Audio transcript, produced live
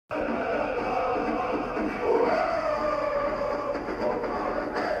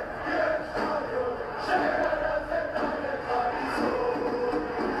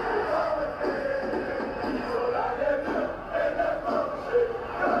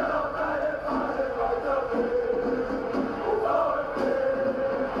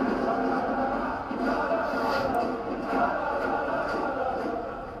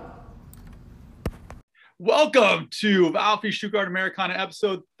Welcome to VfB Stuttgart Americana,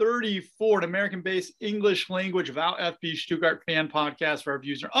 episode 34, an American-based English language VfB Stuttgart fan podcast for our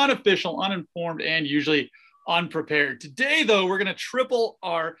views are unofficial, uninformed, and usually unprepared. Today, though, we're going to triple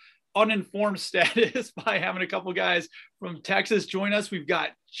our uninformed status by having a couple guys from Texas join us. We've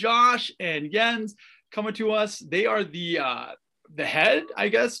got Josh and Jens coming to us. They are the head, I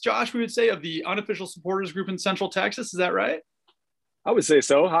guess, Josh, we would say, of the unofficial supporters group in Central Texas. Is that right? I would say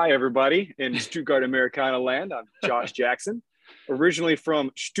so. Hi, everybody in Stuttgart Americana land. I'm Josh Jackson, originally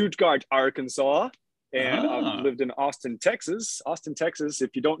from Stuttgart, Arkansas, and I've lived in Austin, Texas. Austin, Texas,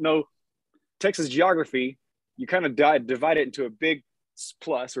 if you don't know Texas geography, you kind of divide it into a big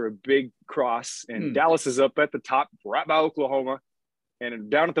plus or a big cross, and Dallas is up at the top, right by Oklahoma, and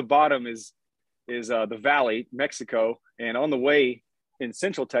down at the bottom is the Valley, Mexico, and on the way in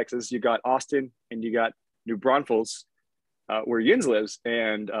Central Texas, you got Austin and you got New Braunfels, where Jens lives,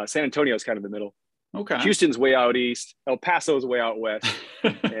 and San Antonio is kind of in the middle. Okay. Houston's way out east. El Paso's way out west.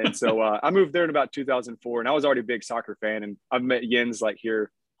 And so I moved there in about 2004, and I was already a big soccer fan. And I've met Jens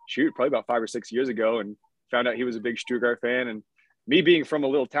probably about 5 or 6 years ago, and found out he was a big Stuttgart fan. And me being from a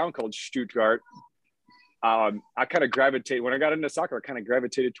little town called Stuttgart, I kind of gravitated, when I got into soccer, I kind of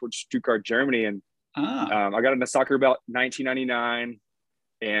gravitated towards Stuttgart, Germany. And I got into soccer about 1999.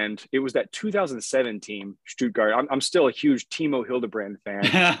 And it was that 2007 team, Stuttgart. I'm still a huge Timo Hildebrand fan.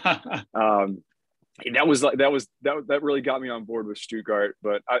 That really got me on board with Stuttgart.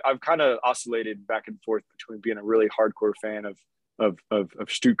 But I've kind of oscillated back and forth between being a really hardcore fan of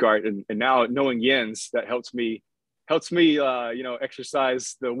Stuttgart and now knowing Jens, that helps me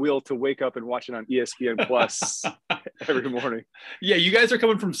exercise the will to wake up and watch it on ESPN Plus every morning. Yeah, you guys are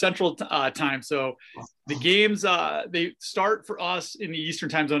coming from Central time, so the games they start for us in the Eastern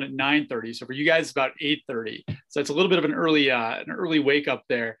time zone at 9:30. So for you guys, it's about 8:30. So it's a little bit of an early wake up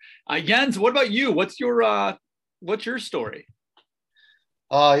there. Jens, what about you? What's your story?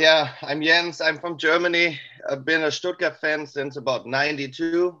 Yeah, I'm Jens. I'm from Germany. I've been a Stuttgart fan since about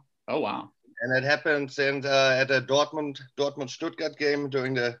 92. Oh wow. And it happened at a Dortmund-Stuttgart game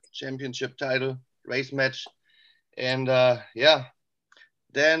during the championship title race match. And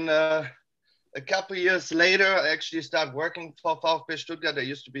then a couple years later, I actually started working for VfB Stuttgart. I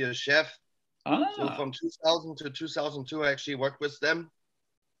used to be a chef. So from 2000 to 2002, I actually worked with them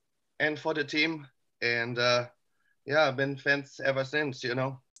and for the team. And I've been fans ever since,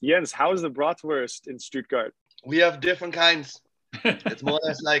 Jens, how is the bratwurst in Stuttgart? We have different kinds. It's more or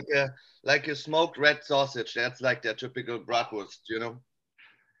less like a smoked red sausage. That's like their typical bratwurst,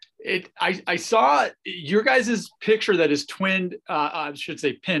 I saw your guys' picture that is pinned,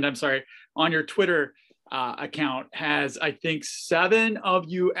 I'm sorry, on your Twitter account has, I think, 7 of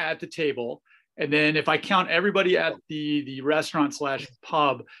you at the table. And then if I count everybody at the restaurant /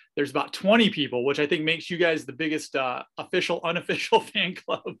 pub, there's about 20 people, which I think makes you guys the biggest official, unofficial fan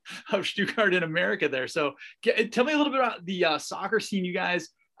club of Stuttgart in America there. So tell me a little bit about the soccer scene, you guys.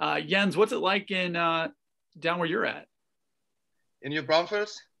 Jens, what's it like in down where you're at? In New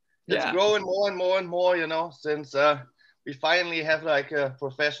Braunfels? It's growing more and more and more, since we finally have like a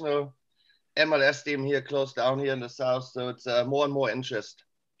professional MLS team here close down here in the south. So it's more and more interest.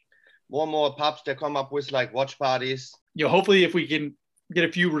 More and more pubs that come up with like watch parties. Hopefully if we can get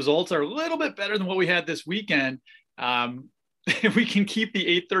a few results that are a little bit better than what we had this weekend, we can keep the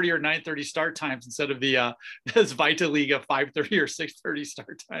 8:30 or 9:30 start times instead of the Vita Liga 5:30 or 6:30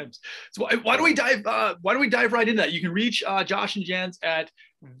 start times. So why don't we dive right into that? You can reach Josh and Jens at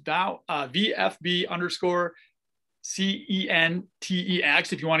VFB_CENTEX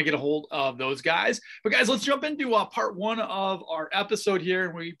if you want to get a hold of those guys. But guys, let's jump into part 1 of our episode here,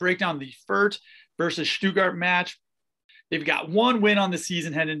 and we break down the Fürth versus Stuttgart match. They've got 1 win on the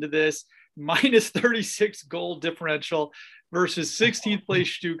season heading into this, minus 36 goal differential versus 16th place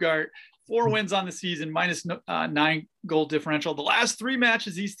Stuttgart. 4 wins on the season, minus 9 goal differential. The last 3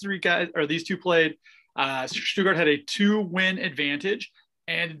 matches these two played, Stuttgart had a 2-win advantage.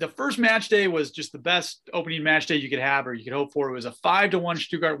 And the first match day was just the best opening match day you could have or you could hope for. It was a 5-1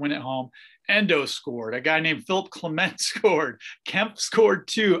 Stuttgart win at home. Endo scored. A guy named Philip Clement scored. Kemp scored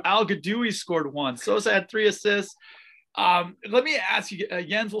 2. Al Gadoui scored 1. Sosa had 3 assists. Let me ask you,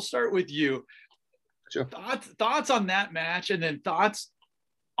 Jens, we'll start with you. Sure. Thoughts on that match, and then thoughts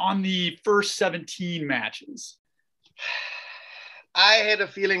on the first 17 matches? I had a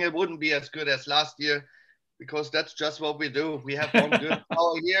feeling it wouldn't be as good as last year, because that's just what we do. We have one good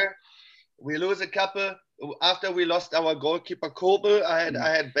power here. We lose a couple. After we lost our goalkeeper, Kobel, I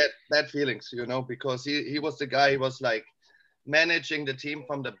had bad feelings, because he was the guy, he was like managing the team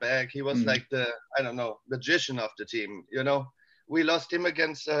from the back. He was like the magician of the team, We lost him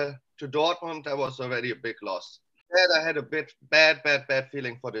against to Dortmund, that was already a big loss. And I had a bit bad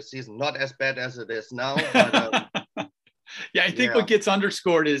feeling for the season. Not as bad as it is now, but yeah, I think what gets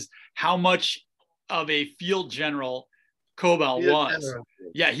underscored is how much of a field general Kobel was. General.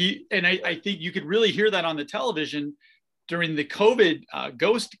 Yeah, I think you could really hear that on the television during the COVID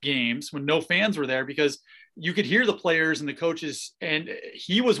ghost games when no fans were there, because you could hear the players and the coaches, and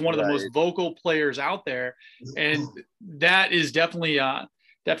he was one of the most vocal players out there. And that is definitely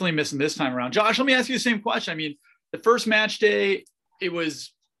missing this time around. Josh, let me ask you the same question. I mean, the first match day, it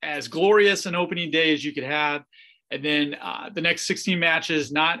was as glorious an opening day as you could have. And then the next 16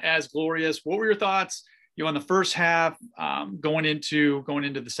 matches, not as glorious. What were your thoughts, on the first half, going into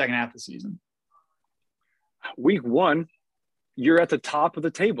the second half of the season? Week 1, you're at the top of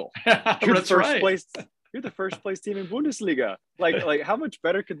the table. You're That's first place. You're the first place team in Bundesliga. Like how much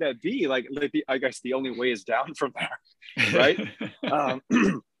better could that be? I guess the only way is down from there, right? I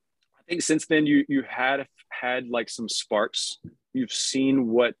think since then you had like some sparks. You've seen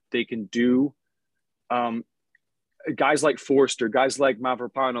what they can do. Guys like Forster, guys like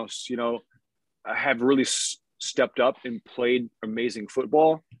Mavropanos, have really stepped up and played amazing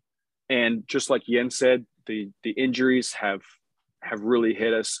football. And just like Jens said, the injuries have really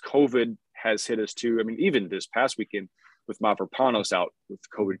hit us. COVID has hit us too. I mean, even this past weekend with Mavropanos out with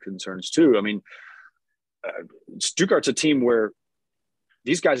COVID concerns too. I mean, Stuttgart's a team where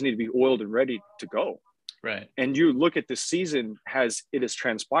these guys need to be oiled and ready to go. Right. And you look at this season as it has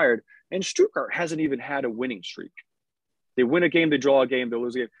transpired, and Stuttgart hasn't even had a winning streak. They win a game, they draw a game, they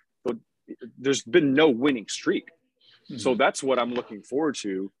lose a game, but there's been no winning streak. Mm-hmm. So that's what I'm looking forward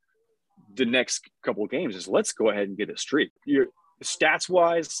to the next couple of games is let's go ahead and get a streak. Stats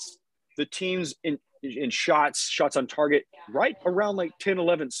wise, the teams in shots on target, right around like 10,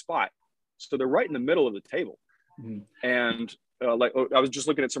 11 spot. So they're right in the middle of the table. Mm-hmm. And I was just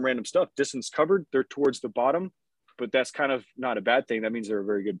looking at some random stuff. Distance covered, they're towards the bottom, but that's kind of not a bad thing. That means they're a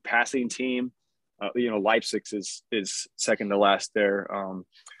very good passing team. Leipzig is second to last there.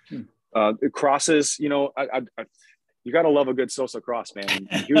 Crosses, you got to love a good Sosa cross, man.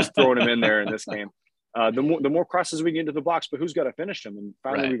 He was throwing him in there in this game. The more crosses we get into the box, but who's got to finish them? And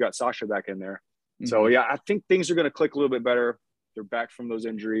finally, we got Sasha back in there. Mm-hmm. So yeah, I think things are going to click a little bit better. They're back from those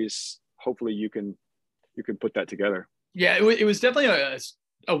injuries. Hopefully, you can put that together. Yeah, it was definitely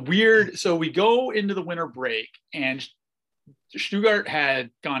a weird. So we go into the winter break, and Stuttgart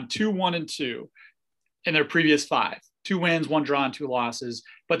had gone 2-1-2 in their previous 5. 2 wins, 1 draw, and 2 losses,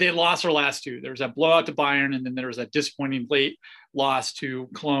 but they lost their last 2. There was that blowout to Bayern, and then there was that disappointing late loss to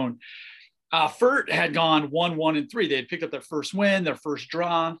Cologne. Fürth had gone 1-1-3. They had picked up their first win, their first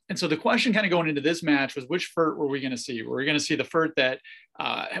draw. And so the question kind of going into this match was, which Fürth were we going to see? Were we going to see the Fürth that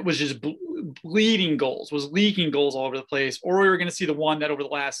was just bleeding goals, was leaking goals all over the place? Or we were going to see the one that over the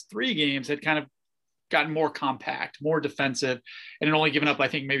last 3 games had kind of gotten more compact, more defensive, and had only given up, I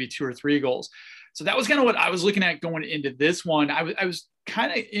think, maybe 2 or 3 goals. So that was kind of what I was looking at going into this one. I was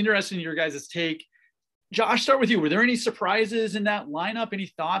kind of interested in your guys' take. Josh, start with you. Were there any surprises in that lineup? Any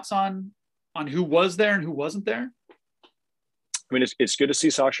thoughts on who was there and who wasn't there? I mean, it's good to see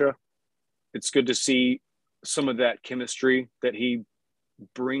Sasha. It's good to see some of that chemistry that he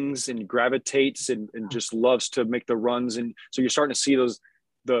brings and gravitates and just loves to make the runs. And so you're starting to see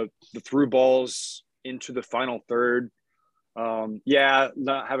the through balls into the final third.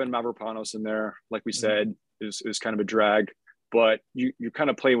 Not having Mavropanos in there, like we said, is kind of a drag. But you're kind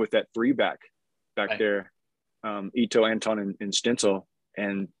of playing with that 3 back right there, Ito, Anton, and Stenzel.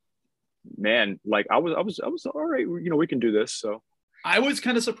 And man, like I was all right. We can do this. So I was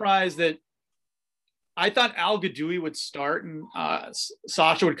kind of surprised that I thought Al Gadoui would start and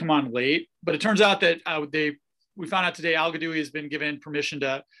Sasha would come on late, but it turns out that we found out today Al Gadoui has been given permission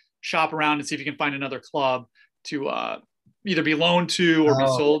to shop around and see if he can find another club to either be loaned to or be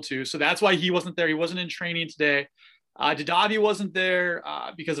sold to. So that's why he wasn't there. He wasn't in training today. Didavi wasn't there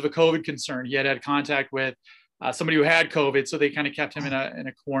because of a COVID concern. He had contact with somebody who had COVID, so they kind of kept him in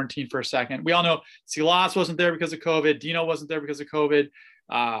a quarantine for a second. We all know Silas wasn't there because of COVID. Dino wasn't there because of COVID.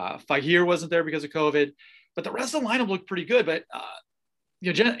 Fahir wasn't there because of COVID. But the rest of the lineup looked pretty good. But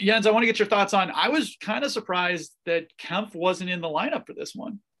Jens, I want to get your thoughts on. I was kind of surprised that Kempf wasn't in the lineup for this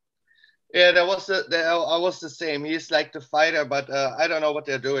one. Yeah, I was the same. He's like the fighter, but I don't know what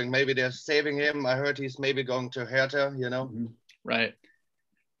they're doing. Maybe they're saving him. I heard he's maybe going to Hertha, Mm-hmm. Right.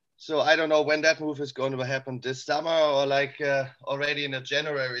 So I don't know when that move is going to happen this summer or like already in the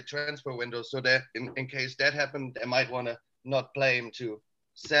January transfer window. So that in case that happened, they might want to not play him to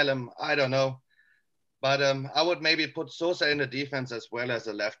sell him. I don't know. But I would maybe put Sosa in the defense as well as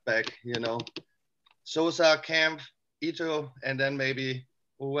a left back, Sosa, Kempf, Ito, and then maybe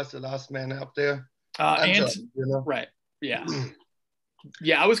who was the last man up there? And right. Yeah.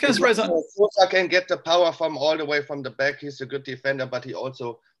 Yeah, I was kind of surprised. Sosa can get the power from all the way from the back. He's a good defender, but he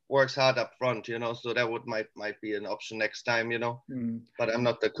also works hard up front, so that might be an option next time, but I'm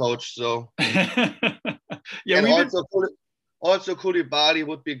not the coach, so yeah. And also Koulibaly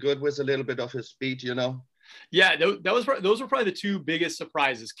would be good with a little bit of his speed, Yeah, those were probably the two biggest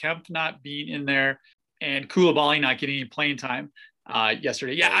surprises: Kempf not being in there and Koulibaly not getting any playing time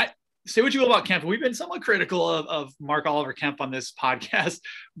yesterday. Yeah, say what you will about Kempf. We've been somewhat critical of Marc-Oliver Kempf on this podcast,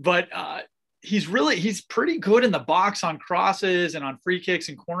 but he's pretty good in the box on crosses and on free kicks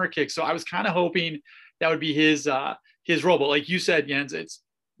and corner kicks. So I was kind of hoping that would be his role. But like you said, Jens,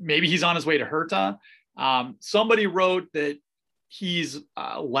 maybe he's on his way to Hertha. Somebody wrote that he's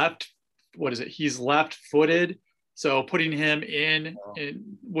he's left-footed. So putting him in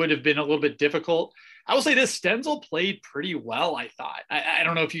would have been a little bit difficult. I will say this: Stenzel played pretty well, I thought. I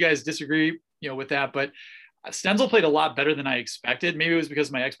don't know if you guys disagree, with that, but Stenzel played a lot better than I expected. Maybe it was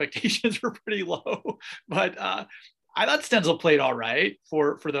because my expectations were pretty low, but I thought Stenzel played all right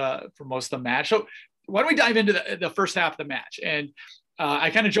for most of the match. So why don't we dive into the first half of the match? And I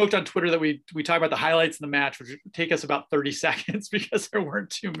kind of joked on Twitter that we talk about the highlights in the match, which would take us about 30 seconds because there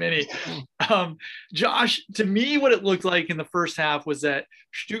weren't too many. Josh, to me, what it looked like in the first half was that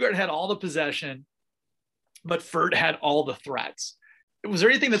Stuttgart had all the possession, but Fürth had all the threats. Was there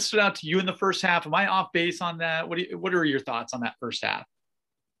anything that stood out to you in the first half? Am I off base on that? What are your thoughts on that first half?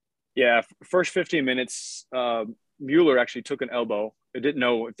 Yeah, first 15 minutes, Mueller actually took an elbow. I didn't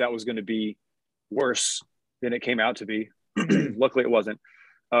know if that was going to be worse than it came out to be. Luckily, it wasn't.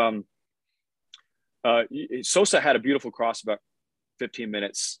 Sosa had a beautiful cross about 15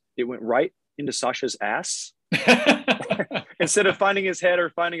 minutes. It went right into Sasha's ass. Instead of finding his head or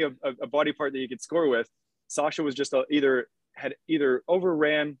finding a body part that you could score with, Sasha was just either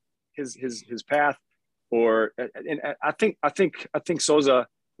overran his path, or and I think Sosa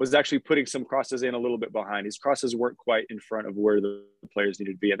was actually putting some crosses in a little bit behind. His crosses weren't quite in front of where the players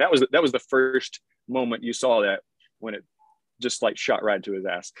needed to be, and that was the first moment you saw that, when it just like shot right into his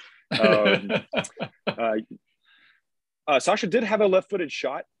ass. Sasha did have a left-footed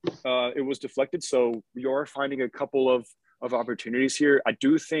shot. It was deflected, so we are finding a couple of opportunities here. I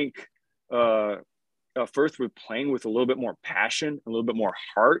do think Fürth were playing with a little bit more passion, a little bit more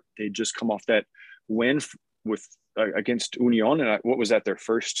heart. They just come off that win with against Union, and what was that, their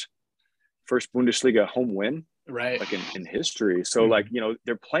first Bundesliga home win, right? Like in history. So like,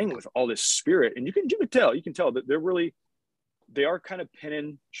 they're playing with all this spirit, and you can tell that they are kind of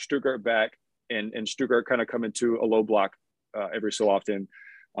pinning Stuttgart back, and Stuttgart kind of come into a low block every so often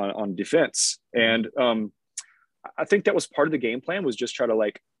on defense. And I think that was part of the game plan, was just try to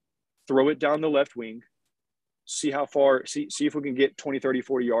like throw it down the left wing, see how far, see if we can get 20, 30,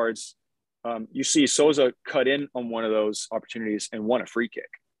 40 yards. You see Sosa cut in on one of those opportunities and won a free kick.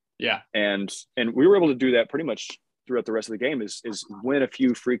 Yeah. And we were able to do that pretty much throughout the rest of the game, is win a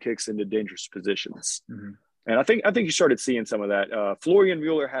few free kicks into dangerous positions. Mm-hmm. And I think you started seeing some of that. Florian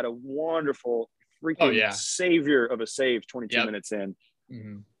Mueller had a wonderful freaking savior of a save 22 minutes in.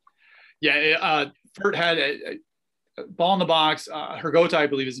 Mm-hmm. Yeah. Fürth had a ball in the box. Hergota, I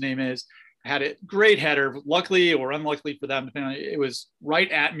believe his name is, had a great header. Luckily or unluckily for them, it was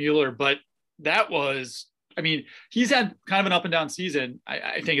right at Mueller. But that was, he's had kind of an up and down season,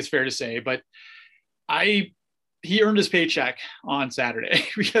 I think it's fair to say. But he earned his paycheck on Saturday,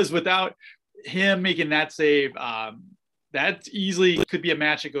 because without him making that save, that easily could be a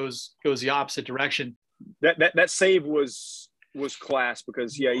match that goes the opposite direction. That save was class,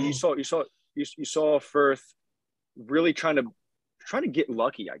 because you saw Fürth really trying to get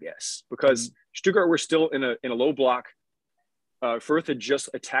lucky, I guess, because Stuttgart were still in a low block. Fürth had just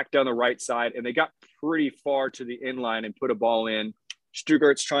attacked down the right side, and they got pretty far to the end line and put a ball in.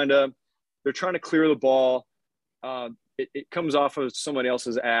 Stuttgart's trying to clear the ball. It comes off of someone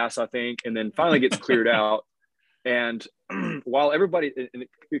else's ass, I think, and then finally gets cleared out. And while everybody,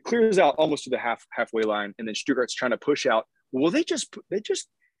 it clears out almost to the halfway line, and then Stuttgart's trying to push out. Well, they just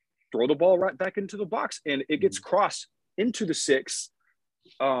throw the ball right back into the box, and it gets crossed into the 6.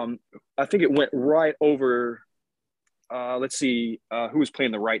 I think it went right over. Let's see who was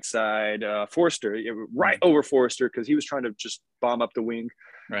playing the right side. Forster, right over Forster, because he was trying to just bomb up the wing.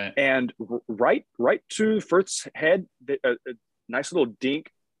 Right. And right to Fürth's head, a nice little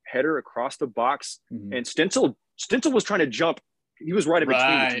dink header across the box. Mm-hmm. And Stenzel was trying to jump. He was right in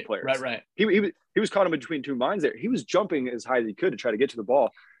between the two players. Right. He was caught in between two minds there. He was jumping as high as he could to try to get to the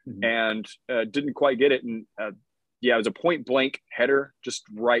ball, and didn't quite get it. And it was a point blank header just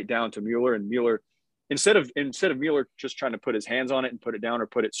right down to Mueller, and Mueller instead of Mueller just trying to put his hands on it and put it down or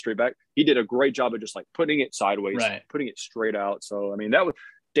put it straight back, he did a great job of just like putting it sideways, putting it straight out. So, I mean, that was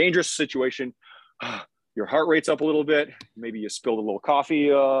dangerous situation. Your heart rate's up a little bit. Maybe you spilled a little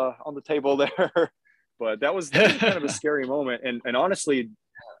coffee on the table there, but that was kind of a scary moment. And honestly,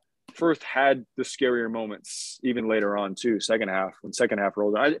 Firth had the scarier moments even later on too. Second half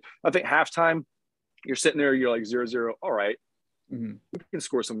rolled. I think halftime, you're sitting there, you're like 0-0. All right, we can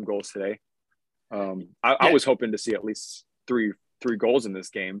score some goals today. I was hoping to see at least three goals in this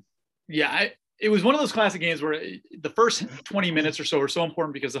game. Yeah, it was one of those classic games where the first 20 minutes or so are so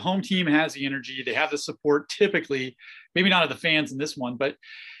important because the home team has the energy, they have the support typically, maybe not of the fans in this one, but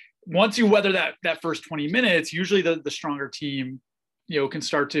once you weather that first 20 minutes, usually the stronger team, can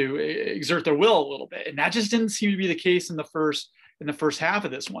start to exert their will a little bit. And that just didn't seem to be the case in the first half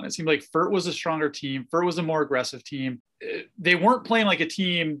of this one. It seemed like Furt was a stronger team. Furt was a more aggressive team. They weren't playing like a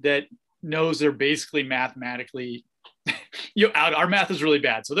team that knows they're basically mathematically out. Our math is really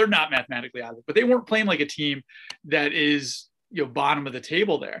bad, so they're not mathematically out of it, but they weren't playing like a team that is, bottom of the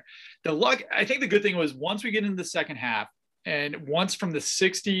table there. I think the good thing was once we get into the second half and once from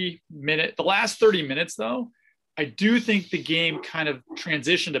the last 30 minutes though, I do think the game kind of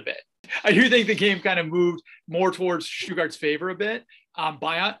transitioned a bit. I do think the game kind of moved more towards Stuttgart's favor a bit.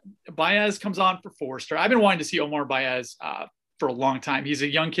 Baez comes on for Forster. I've been wanting to see Omar Baez for a long time. He's a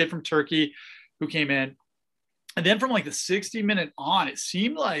young kid from Turkey who came in. And then from like the 60-minute on, it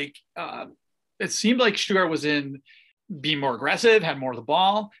seemed like Stuttgart was being more aggressive, had more of the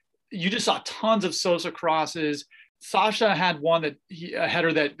ball. You just saw tons of Sosa crosses. Sasha had a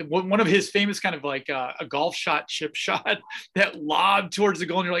header that one of his famous kind of like a golf shot, chip shot that lobbed towards the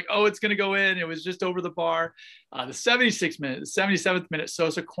goal. And you're like, oh, it's going to go in. It was just over the bar. The 77th minute,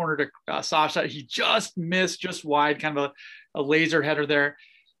 Sosa cornered Sasha. He just missed just wide, kind of a laser header there.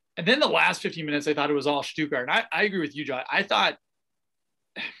 And then the last 15 minutes, I thought it was all Stuttgart. And I agree with you, John. I thought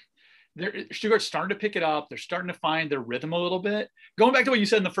Stuttgart's starting to pick it up. They're starting to find their rhythm a little bit. Going back to what you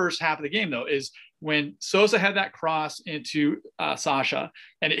said in the first half of the game, though, is when Sosa had that cross into Sasha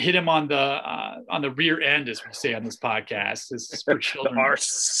and it hit him on the rear end, as we say on this podcast. This is for children.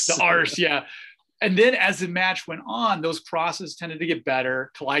 The arse, yeah. And then as the match went on, those crosses tended to get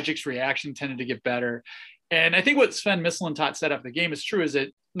better. Kalajdzic's reaction tended to get better. And I think what Sven Mislintat set up the game is true is that,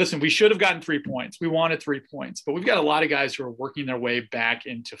 listen, we should have gotten 3 points. We wanted 3 points, but we've got a lot of guys who are working their way back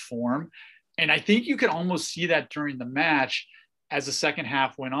into form. And I think you could almost see that during the match as the second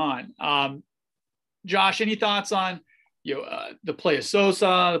half went on. Josh, any thoughts on the play of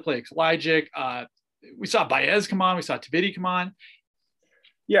Sosa, the play of Kalajdzic? We saw Baez come on. We saw Tabiti come on.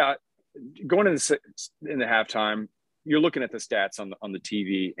 Yeah, going in the halftime, you're looking at the stats on the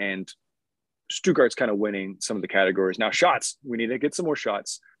TV, and Stuttgart's kind of winning some of the categories. Now, shots, we need to get some more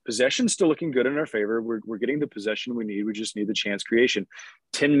shots. Possession's still looking good in our favor. We're getting the possession we need. We just need the chance creation.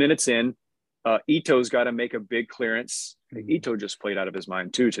 10 minutes in, Ito's got to make a big clearance. Ito just played out of his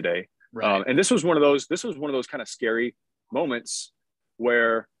mind too today. Right. And this was one of those kind of scary moments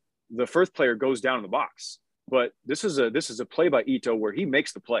where the first player goes down in the box. But this is a play by Ito where he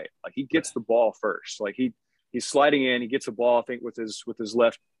makes the play. Like he gets the ball first. Like he's sliding in. He gets the ball, I think, with his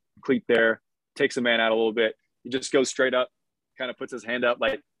left cleat there. Takes the man out a little bit. He just goes straight up, kind of puts his hand up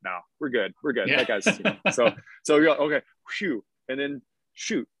like, no, we're good. Yeah. That guy's so you're like, okay, phew. And then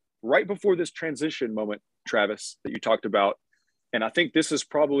shoot, right before this transition moment, Travis, that you talked about, and I think this is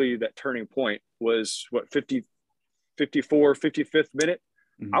probably that turning point was what, 54, 55th minute.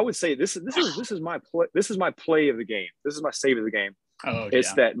 Mm-hmm. I would say this is my play of the game. This is my save of the game. Oh,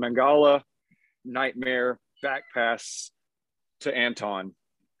 it's that Mangala nightmare back pass to Anton.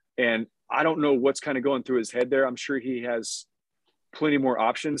 And I don't know what's kind of going through his head there. I'm sure he has plenty more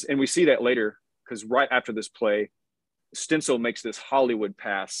options. And we see that later because right after this play, Stenzel makes this Hollywood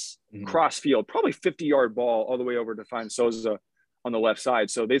pass, cross field, probably 50-yard ball all the way over to find Sosa on the left side.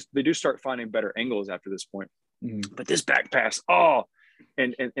 So they do start finding better angles after this point. Mm-hmm. But this back pass,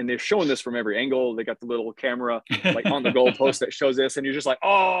 and they're showing this from every angle. They got the little camera like on the goal post that shows this, and you're just like,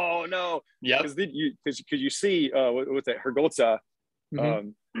 oh no, yeah, because you see with that Hergolza.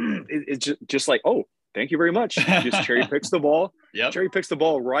 It's just like, oh, thank you very much. Just cherry picks the ball. Yep. Cherry picks the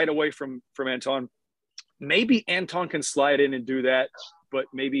ball right away from Anton. Maybe Anton can slide in and do that, but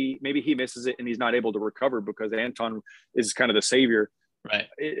maybe he misses it and he's not able to recover because Anton is kind of the savior. Right.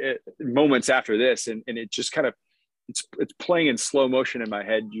 Moments after this, and it just kind of it's playing in slow motion in my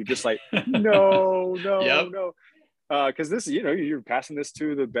head. You're just like, no, because this, you're passing this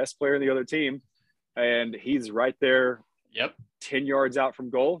to the best player in the other team, and he's right there. Yep. 10 yards out from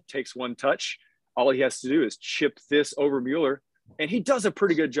goal, takes one touch. All he has to do is chip this over Mueller, and he does a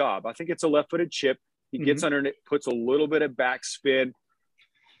pretty good job. I think it's a left-footed chip. He gets underneath, puts a little bit of backspin.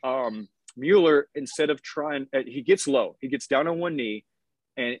 Mueller, instead of trying, he gets low. He gets down on one knee,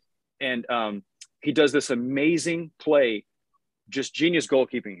 and he does this amazing play, just genius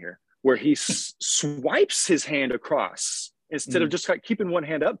goalkeeping here, where he swipes his hand across instead of just keeping one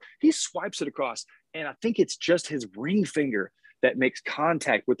hand up. He swipes it across, and I think it's just his ring finger that makes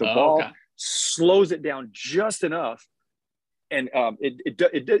contact with the ball, slows it down just enough. And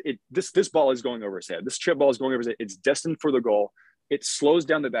this ball is going over his head. This chip ball is going over his head. It's destined for the goal. It slows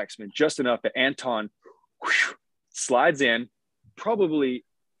down the backspin just enough that Anton slides in, probably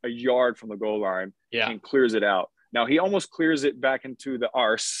a yard from the goal line, and clears it out. Now, he almost clears it back into the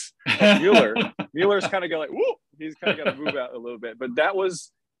arse of Mueller. Mueller's kind of got like, whoop. He's kind of got to move out a little bit. But that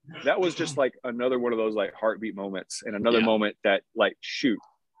was just like another one of those like heartbeat moments, and another moment that like, shoot,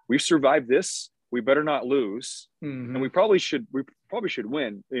 we've survived this. We better not lose, and we probably should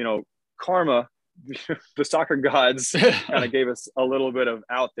win. You know, karma, the soccer gods kind of gave us a little bit of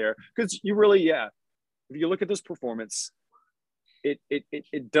out there, because you really, if you look at this performance, it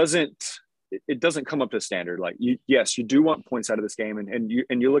doesn't come up to standard. Like you do want points out of this game, and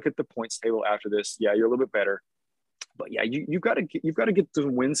you look at the points table after this, you're a little bit better, but you've got to get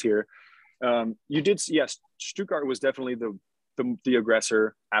some wins here. Stuttgart was definitely the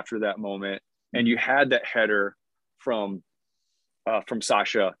aggressor after that moment. And you had that header from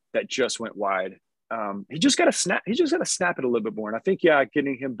Sasha that just went wide. He just got to snap it a little bit more. And I think,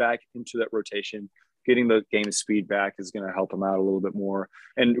 getting him back into that rotation, getting the game speed back is going to help him out a little bit more.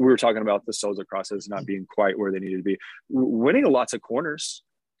 And we were talking about the Souza crosses not being quite where they needed to be. Winning lots of corners.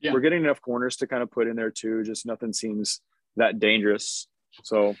 Yeah. We're getting enough corners to kind of put in there too. Just nothing seems that dangerous.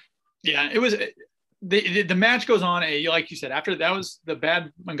 So, it was. The match goes on, like you said, after that was the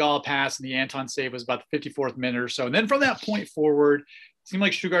bad Mangala pass and the Anton save was about the 54th minute or so. And then from that point forward, it seemed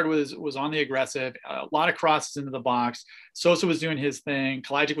like Stuttgart was on the aggressive, a lot of crosses into the box. Sosa was doing his thing.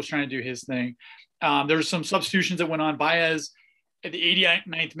 Kalajic was trying to do his thing. There were some substitutions that went on. Baez at the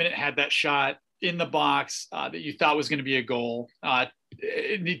 89th minute had that shot in the box that you thought was going to be a goal.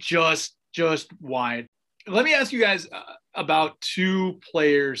 It just wide. Let me ask you guys about two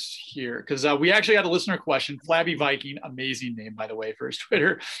players here, because we actually had a listener question. Flabby Viking, amazing name, by the way, for his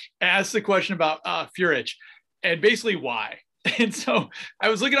Twitter, asked the question about Furic and basically why. And so I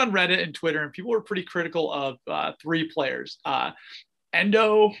was looking on Reddit and Twitter, and people were pretty critical of four players,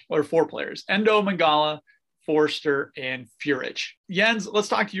 Endo, Mangala, Forster, and Furic. Jens, let's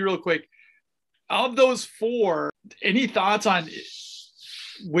talk to you real quick. Of those four, any thoughts on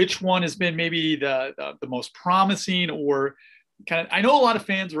which one has been maybe the most promising, or kind of, I know a lot of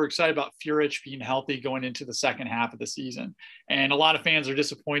fans were excited about Furic being healthy going into the second half of the season. And a lot of fans are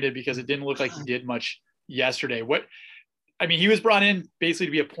disappointed because it didn't look like he did much yesterday. He was brought in basically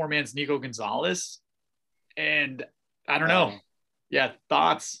to be a poor man's Nico Gonzalez. And I don't know.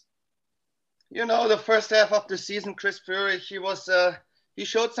 Thoughts? The first half of the season, Chris Furic, he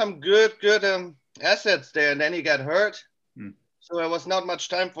showed some good assets there, and then he got hurt. So there was not much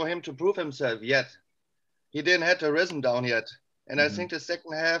time for him to prove himself yet. He didn't have to risen down yet. And I think the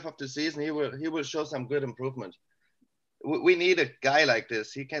second half of the season, he will show some good improvement. We need a guy like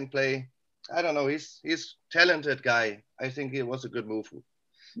this. He can play. I don't know. He's talented guy. I think it was a good move.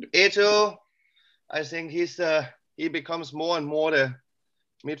 Eto'o, I think he becomes more and more the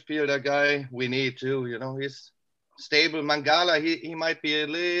midfielder guy we need too. He's stable. Mangala, he might be a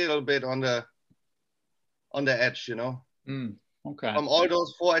little bit on the edge. Okay. From all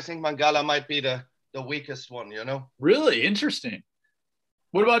those four, I think Mangala might be the weakest one, Really interesting.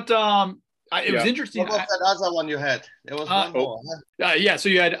 What about it was interesting. What was that other one you had? There was one more. Huh? So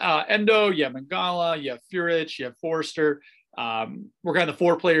you had Endo, you have Mangala, you have Furic, you have Forster. We're kind of the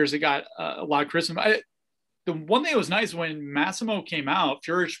four players that got a lot of criticism. The one thing that was nice, when Massimo came out,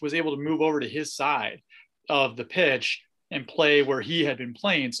 Furic was able to move over to his side of the pitch and play where he had been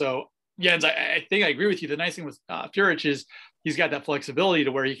playing. So Jens, I think I agree with you. The nice thing with Furic is he's got that flexibility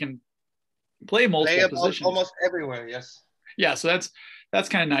to where he can play multiple positions. Almost everywhere, yes. Yeah, so that's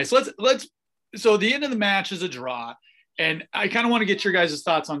kind of nice. So the end of the match is a draw, and I kind of want to get your guys'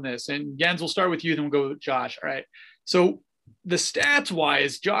 thoughts on this. And Jens, we'll start with you, then we'll go with Josh. All right. So the stats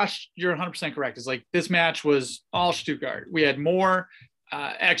wise, Josh, you're 100% correct. It's like this match was all Stuttgart. We had more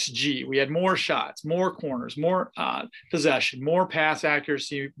XG. We had more shots, more corners, more possession, more pass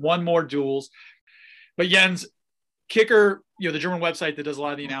accuracy, one more duels. But Jens, Kicker, the German website that does a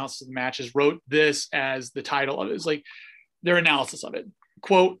lot of the analysis of the matches, wrote this as the title of it. It's like their analysis of it.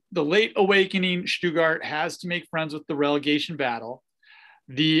 Quote, "The late awakening Stuttgart has to make friends with the relegation battle.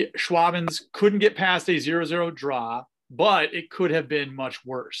 The Schwabens couldn't get past a 0-0 draw, but it could have been much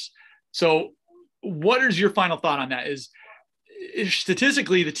worse." So what is your final thought on that? Is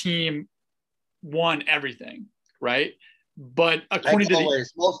statistically the team won everything, right? But according to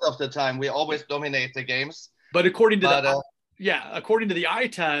most of the time, we always dominate the games. But according to according to the eye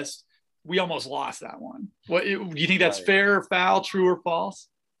test, we almost lost that one. What do you think that's fair, foul, true, or false?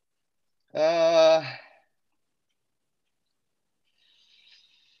 Fair.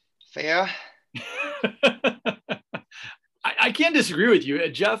 I can't disagree with you.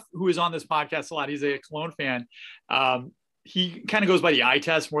 Jeff, who is on this podcast a lot, he's a Cologne fan. He kind of goes by the eye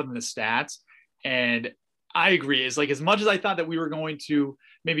test more than the stats. And I agree. It's like, as much as I thought that we were going to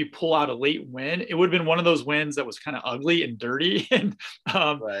maybe pull out a late win, it would have been one of those wins that was kind of ugly and dirty. And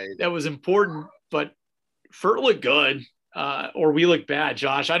that was important, but Furt looked good, or we look bad.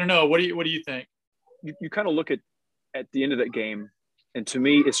 Josh, I don't know. What do you think? You kind of look at the end of that game, and to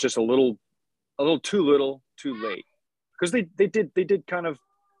me, it's just a little too little, too late. Because they did kind of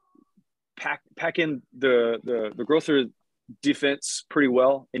pack in the Grosser defense pretty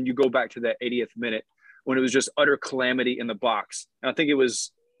well, and you go back to that 80th minute when it was just utter calamity in the box. And I think it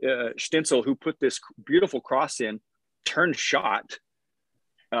was Stenzel who put this beautiful cross in, turned shot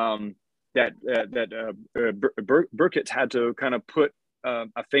that Burkett had to kind of put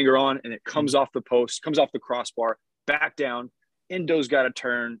a finger on, and it comes off the post, comes off the crossbar, back down. Endo's got a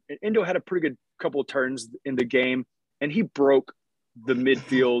turn. Endo had a pretty good couple of turns in the game, and he broke the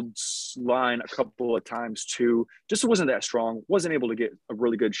midfield line a couple of times too. Just wasn't that strong. Wasn't able to get a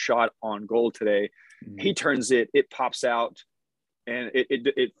really good shot on goal today. Mm-hmm. He turns it Pops out, and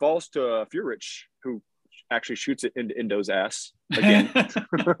it falls to Furich, who actually shoots it into Endo's ass again.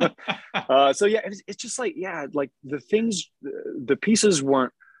 So yeah, it's just like, like the pieces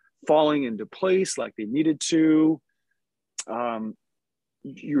weren't falling into place like they needed to.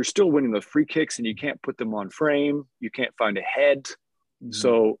 You're still winning the free kicks, and you can't put them on frame. You can't find a head. Mm-hmm.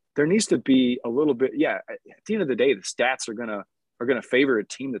 So there needs to be a little bit. Yeah, at the end of the day, the stats are gonna favor a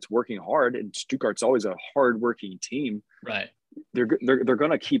team that's working hard, and Stuttgart's always a hard-working team. Right. They're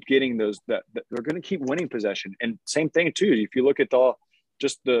gonna keep getting those. That they're gonna keep winning possession. And same thing too. If you look at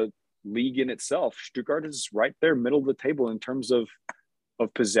just the league in itself, Stuttgart is right there, middle of the table in terms of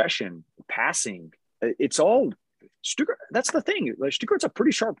possession, passing. It's all Stuttgart. That's the thing. Like, Stuttgart's a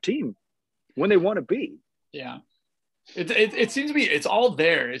pretty sharp team when they want to be. Yeah. It seems to be, it's all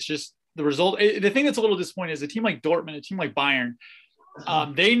there. It's just the result. The thing that's a little disappointing is a team like Dortmund, a team like Bayern,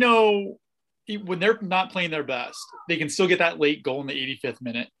 they know when they're not playing their best, they can still get that late goal in the 85th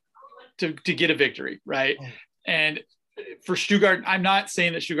minute to get a victory, right? And for Stuttgart, I'm not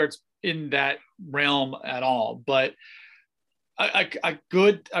saying that Stuttgart's in that realm at all, but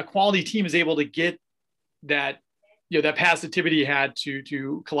a quality team is able to get that, that positivity he had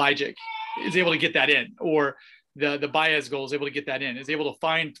to Kalajic is able to get that in, or the Baez goal is able to get that in, is able to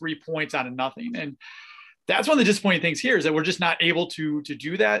find 3 points out of nothing. And that's one of the disappointing things here, is that we're just not able to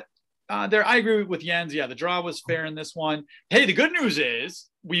do that there. I agree with Jens. Yeah, the draw was fair in this one. Hey, the good news is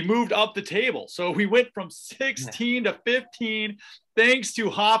we moved up the table. So we went from 16 to 15, thanks to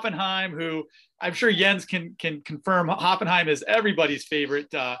Hoffenheim, who I'm sure Jens can confirm Hoffenheim is everybody's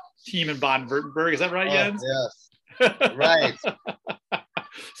favorite team in Baden-Württemberg. Is that right, Jens? Yes. Right.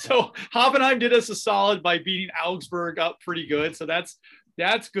 So Hoffenheim did us a solid by beating Augsburg up pretty good. So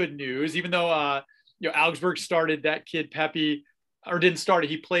that's good news. Even though Augsburg started that kid Pepe, or didn't start it,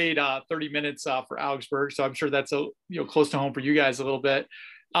 he played 30 minutes for Augsburg. So I'm sure that's close to home for you guys a little bit.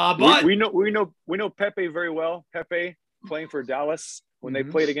 But we know Pepe very well. Pepe playing for Dallas when they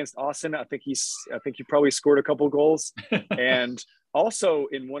played against Austin. I think he probably scored a couple goals, and also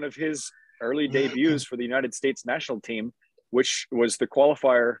in one of his early debuts for the United States national team, which was the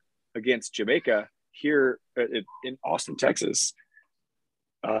qualifier against Jamaica here in Austin, Texas.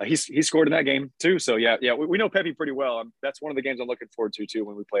 He scored in that game too. So yeah, we know Pepe pretty well. That's one of the games I'm looking forward to too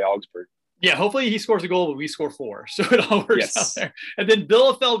when we play Augsburg. Yeah, hopefully he scores a goal, but we score 4. So it all works out there. And then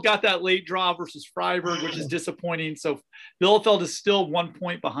Bielefeld got that late draw versus Freiburg, which is disappointing. So Bielefeld is still 1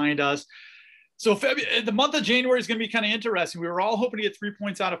 point behind us. So the month of January is going to be kind of interesting. We were all hoping to get 3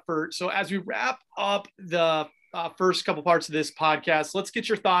 points out of Furt. So as we wrap up the first couple parts of this podcast, let's get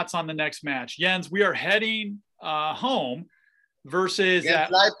your thoughts on the next match. Jens, we are heading home versus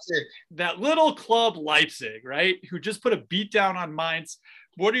that little club Leipzig, right? Who just put a beat down on Mainz.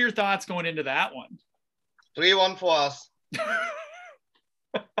 What are your thoughts going into that one? 3-1 for us.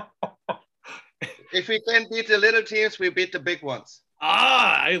 If we can beat the little teams, we beat the big ones.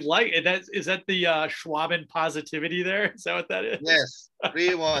 I like it. Is that the Schwaben positivity there? Is that what that is? Yes,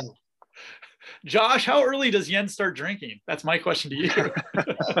 3-1. Josh, how early does Jens start drinking? That's my question to you.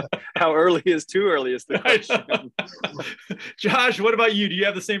 How early is too early is the question. Josh, what about you? Do you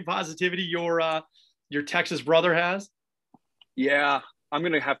have the same positivity your Texas brother has? Yeah, I'm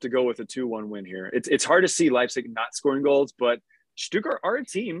going to have to go with a 2-1 win here. It's hard to see Leipzig not scoring goals, but Stuttgart are a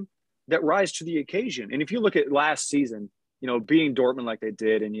team that rise to the occasion. And if you look at last season, beating Dortmund like they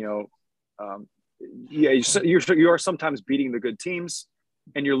did, and, you are sometimes beating the good teams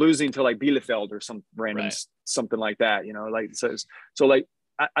and you're losing to like Bielefeld or some random something like that,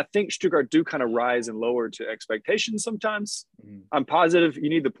 I think Stuttgart do kind of rise and lower to expectations sometimes. Mm-hmm. I'm positive you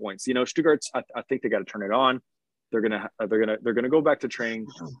need the points. Stuttgart's, I think they got to turn it on. They're gonna go back to training.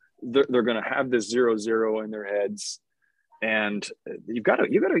 They're gonna have this 0-0 in their heads, and you got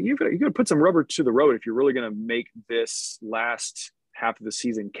to put some rubber to the road if you're really gonna make this last half of the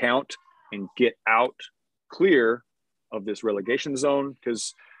season count and get out clear of this relegation zone.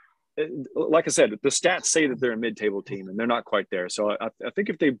 Because, like I said, the stats say that they're a mid-table team, and they're not quite there. So I think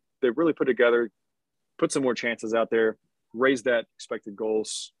if they really put together, put some more chances out there, raise that expected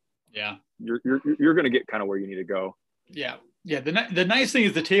goals. Yeah, you're going to get kind of where you need to go. Yeah. The nice thing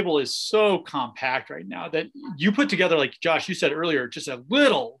is the table is so compact right now that you put together, like Josh, you said earlier, just a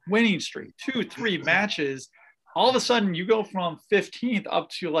little winning streak, 2-3 matches. All of a sudden you go from 15th up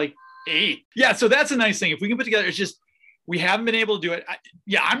to like 8th. Yeah. So that's a nice thing. If we can put together, it's just, we haven't been able to do it.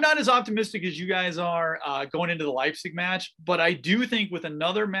 I'm not as optimistic as you guys are going into the Leipzig match, but I do think with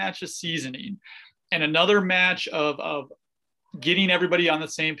another match of seasoning and another match of getting everybody on the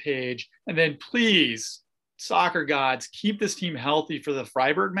same page, and then please, soccer gods, keep this team healthy for the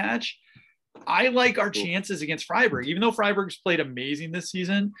Freiburg match. I like our chances against Freiburg, even though Freiburg's played amazing this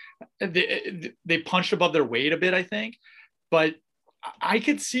season. They punched above their weight a bit, I think, but I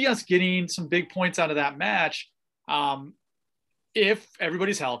could see us getting some big points out of that match. If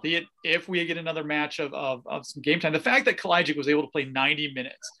everybody's healthy, if we get another match of some game time. The fact that Kalajdzic was able to play 90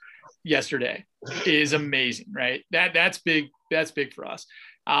 minutes yesterday is amazing, right? That's big. That's big for us.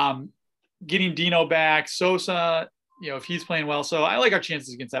 Getting Dino back, Sosa, if he's playing well. So I like our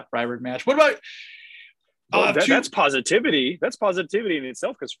chances against that Freiburg match. What about that's positivity. That's positivity in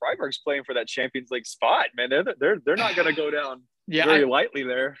itself, because Freiburg's playing for that Champions League spot, man. They're not going to go down very lightly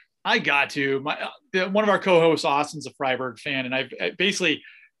there. I got to. One of our co-hosts, Austin's a Freiburg fan, and I've basically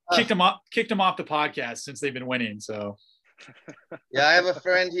kicked him off the podcast since they've been winning. So, yeah, I have a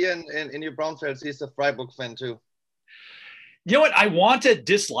friend here in New Braunfels. He's a Freiburg fan too. You know what? I want to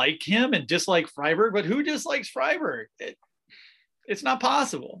dislike him and dislike Freiburg, but who dislikes Freiburg? It's not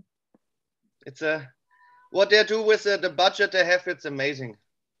possible. It's what they do with the budget they have. It's amazing.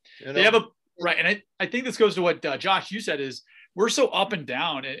 They have right, and I think this goes to what Josh you said is. We're so up and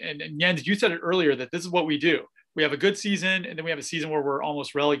down. And Jens, you said it earlier that this is what we do. We have a good season, and then we have a season where we're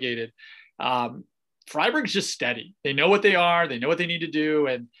almost relegated. Freiburg's just steady. They know what they are. They know what they need to do.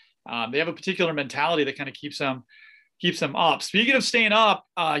 And they have a particular mentality that kind of keeps them up. Speaking of staying up,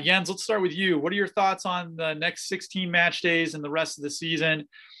 Jens, let's start with you. What are your thoughts on the next 16 match days and the rest of the season?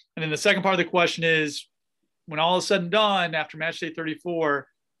 And then the second part of the question is, when all is said and done, after match day 34,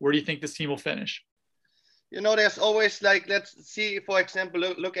 where do you think this team will finish? There's always let's see, for example,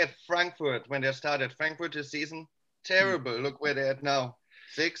 look at Frankfurt when they started. Frankfurt this season, terrible. Look where they're at now,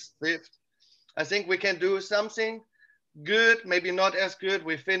 6th, 5th. I think we can do something good, maybe not as good.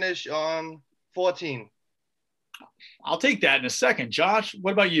 We finish on 14. I'll take that in a second. Josh,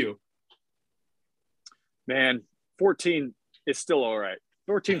 what about you? Man, 14 is still all right.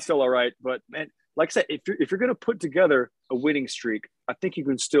 14 is still all right. But, man, like I said, if you're going to put together a winning streak, I think you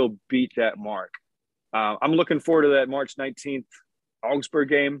can still beat that mark. I'm looking forward to that March 19th Augsburg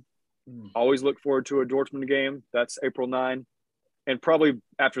game. Always look forward to a Dortmund game. That's April 9. And probably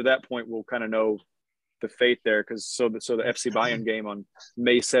after that point, we'll kind of know the fate there. So the FC Bayern game on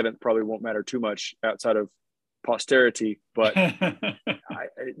May 7th probably won't matter too much outside of posterity. But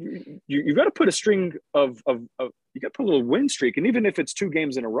you've got to put a string of you got to put a little win streak. And even if it's 2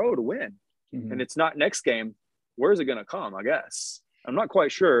 games in a row to win, and it's not next game, where is it going to come? I guess I'm not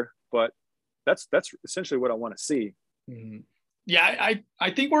quite sure, but that's essentially what I want to see. Mm-hmm. Yeah,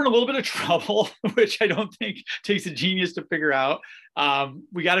 I think we're in a little bit of trouble, which I don't think takes a genius to figure out.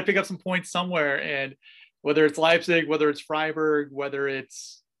 We got to pick up some points somewhere, and whether it's Leipzig, whether it's Freiburg, whether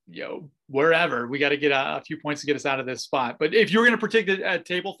it's wherever, we got to get a few points to get us out of this spot. But if you're going to predict a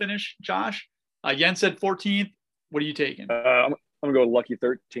table finish, Josh, Jens said 14th. What are you taking? I'm gonna go lucky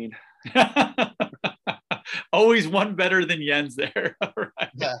 13. Always one better than Jens there. All right.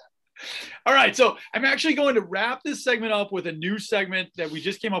 Yeah. All right, so I'm actually going to wrap this segment up with a new segment that we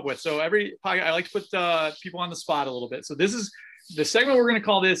just came up with. So I like to put people on the spot a little bit. So this is the segment we're going to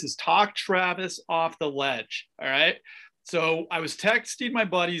call this is Talk Travis Off the Ledge. All right. So I was texting my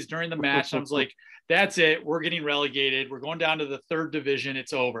buddies during the match. And I was like, that's it. We're getting relegated. We're going down to the 3rd division.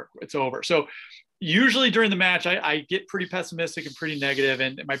 It's over. It's over. So usually during the match, I get pretty pessimistic and pretty negative.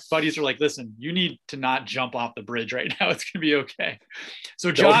 And my buddies are like, listen, you need to not jump off the bridge right now. It's going to be okay.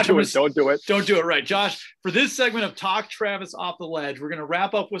 So Josh, don't do it. Don't do it. Right. Josh, for this segment of Talk Travis Off the Ledge, we're going to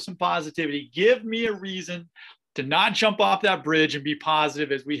wrap up with some positivity. Give me a reason to not jump off that bridge and be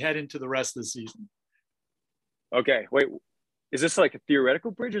positive as we head into the rest of the season. Okay. Wait, is this like a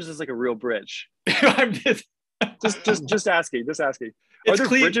theoretical bridge or is this like a real bridge? I'm just asking. Just asking. Are there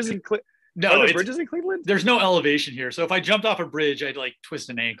bridges in Cleveland? No, are there bridges in Cleveland? There's no elevation here. So if I jumped off a bridge, I'd like twist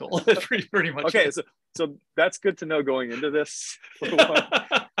an ankle. That's pretty much. Okay, so that's good to know going into this.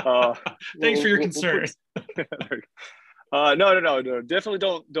 Thanks for your concern. No. Definitely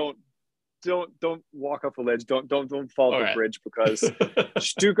don't walk off a ledge. Don't fall off the bridge because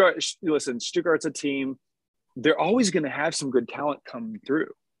Stuttgart. Listen, Stuttgart's a team. They're always going to have some good talent come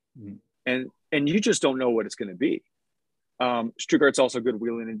through, and you just don't know what it's going to be. Stuttgart's also a good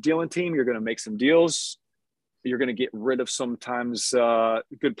wheeling and dealing team. You're going to make some deals. You're going to get rid of sometimes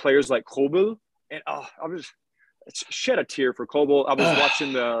good players like Kobel. And I was shed a tear for Kobel. I was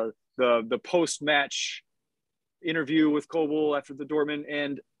watching the post-match interview with Kobel after the Dortmund,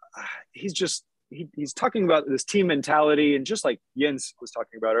 and he's talking about this team mentality, and just like Jens was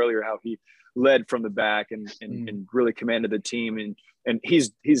talking about earlier, how he led from the back and really commanded the team, and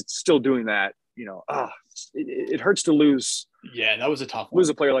he's still doing that. You know, it hurts to lose. Yeah, that was a tough one. Lose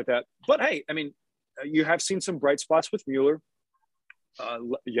a player like that. But hey, I mean, you have seen some bright spots with Mueller.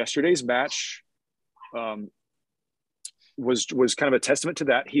 Yesterday's match was kind of a testament to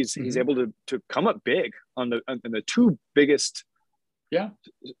that. He's able to come up big on the 2 biggest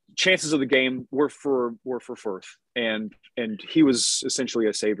chances of the game were for Firth, and he was essentially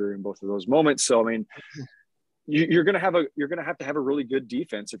a savior in both of those moments. So I mean, you're gonna have to have a really good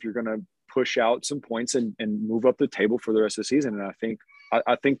defense if you're gonna push out some points and move up the table for the rest of the season. And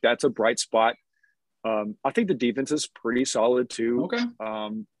I think that's a bright spot. I think the defense is pretty solid too. Okay.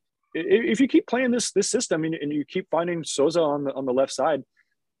 If you keep playing this system and you keep finding Souza on the left side,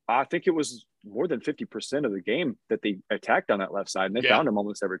 I think it was more than 50% of the game that they attacked on that left side, and they found him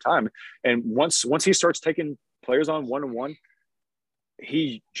almost every time. And once he starts taking players on 1-on-1,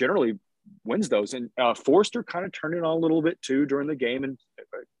 he generally wins those. And Forster kind of turned it on a little bit too during the game. And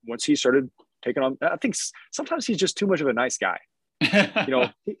once he started taking on, I think sometimes he's just too much of a nice guy. You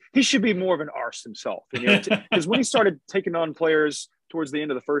know, he should be more of an arse himself. Because when he started taking on players towards the end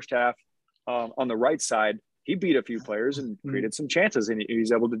of the first half on the right side, he beat a few players and created some chances, and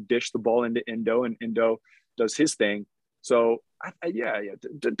he's able to dish the ball into Endo, and Endo does his thing. So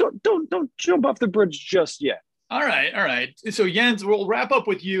don't jump off the bridge just yet. All right. So Jens, we'll wrap up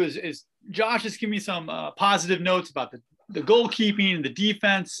with you as Josh has given me some positive notes about the goalkeeping, the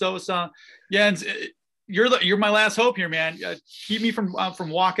defense. Sosa, Jens, you're my last hope here, man. Keep me from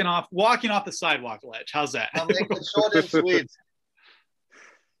walking off the sidewalk ledge. How's that? I'll make it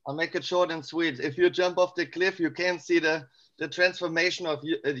short and sweet. If you jump off the cliff, you can't see the transformation of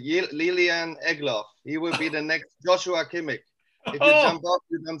Lilian Egloff. He will be the next Joshua Kimmich. If you jump off,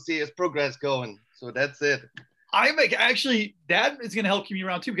 you don't see his progress going. So that's it. Actually, that is going to help keep me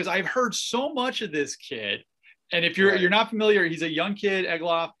around too, because I've heard so much of this kid. And if you're not familiar, he's a young kid,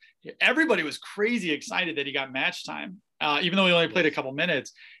 Egloff. Everybody was crazy excited that he got match time, even though he only played a couple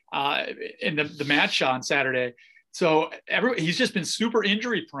minutes in the match on Saturday. So he's just been super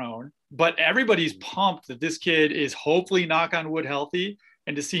injury prone, but everybody's pumped that this kid is hopefully, knock on wood, healthy,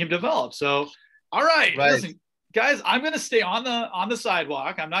 and to see him develop. So, all right. Listen, guys, I'm going to stay on the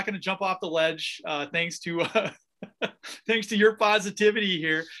sidewalk. I'm not going to jump off the ledge. Thanks to your positivity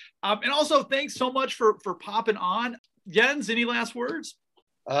here. And also thanks so much for popping on. Jens, any last words?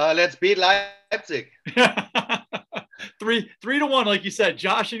 Let's beat Leipzig. 3-1, like you said.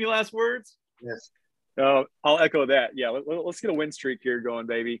 Josh, any last words? Yes. I'll echo that. Yeah, let's get a win streak here going,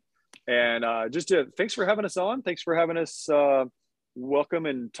 baby. And thanks for having us on. Thanks for having us welcome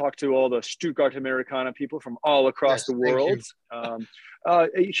and talk to all the Stuttgart Americana people from all across the world. A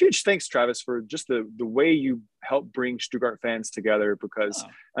huge thanks, Travis, for just the way you help bring Stuttgart fans together, because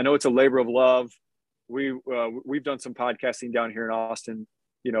I know it's a labor of love. We've done some podcasting down here in Austin,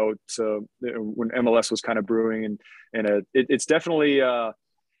 you know, when MLS was kind of brewing, and it's definitely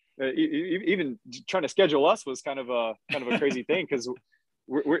even trying to schedule us was kind of a crazy thing, because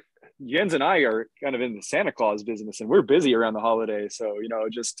we're Jens and I are kind of in the Santa Claus business, and we're busy around the holidays. So,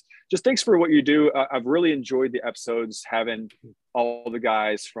 just thanks for what you do. I've really enjoyed the episodes, having all the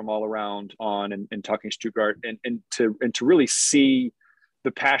guys from all around on and talking Stuttgart, and to really see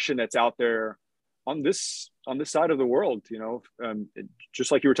the passion that's out there on this side of the world.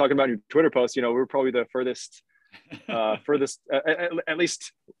 Just like you were talking about in your Twitter post, we're probably the furthest at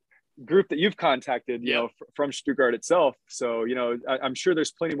least group that you've contacted, from Stuttgart itself. So, I'm sure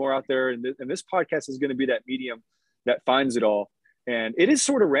there's plenty more out there, and this podcast is going to be that medium that finds it all. And it is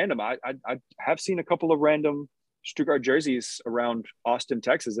sort of random. I have seen a couple of random Stuttgart jerseys around Austin,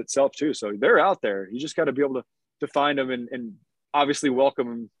 Texas itself too. So they're out there. You just got to be able to find them and obviously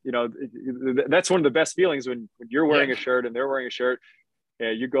welcome them. That's one of the best feelings when you're wearing a shirt and they're wearing a shirt.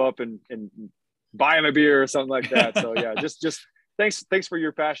 Yeah, you go up and buy them a beer or something like that. So yeah, just thanks for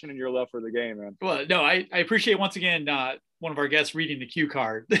your passion and your love for the game, man. Well, no, I appreciate once again one of our guests reading the cue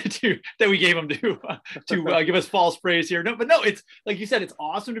card that we gave him to give us false praise here. No, it's like you said, it's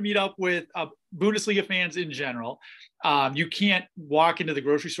awesome to meet up with Bundesliga fans in general. You can't walk into the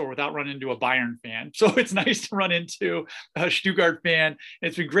grocery store without running into a Bayern fan, so it's nice to run into a Stuttgart fan.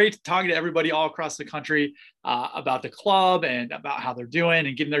 It's been great talking to everybody all across the country about the club and about how they're doing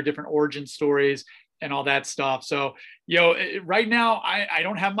and getting their different origin stories and all that stuff. So, right now I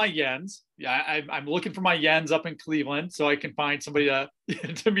don't have my Jens. Yeah, I'm looking for my Jens up in Cleveland so I can find somebody to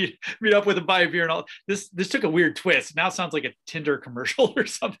meet up with and buy a beer and all. This took a weird twist. Now it sounds like a Tinder commercial or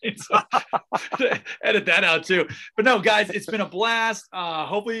something. So edit that out too. But no, guys, it's been a blast.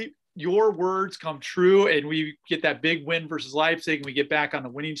 Hopefully your words come true and we get that big win versus Leipzig and we get back on the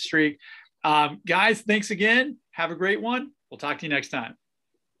winning streak. Guys, thanks again. Have a great one. We'll talk to you next time.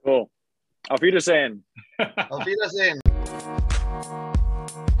 Cool. Auf Wiedersehen. Auf Wiedersehen.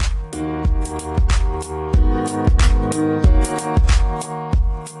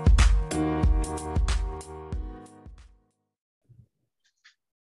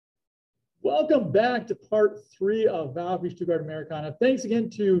 Welcome back to part 3 of VfB Stuttgart Americana. Thanks again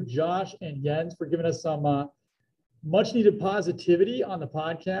to Josh and Jens for giving us some much needed positivity on the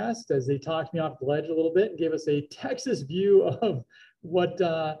podcast as they talked me off the ledge a little bit and gave us a Texas view of what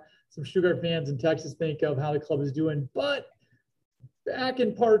some Stuttgart fans in Texas think of how the club is doing. But back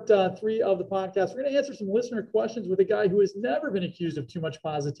in part 3 of the podcast, we're going to answer some listener questions with a guy who has never been accused of too much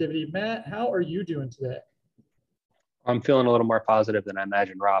positivity. Matt, how are you doing today? I'm feeling a little more positive than I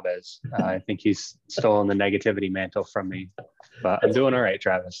imagine Rob is. I think he's stolen the negativity mantle from me, but I'm doing all right,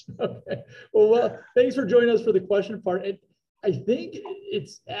 Travis. Okay. Well, thanks for joining us for the question part. And I think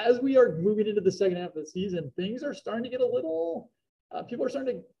it's as we are moving into the second half of the season, things are starting to get a little people are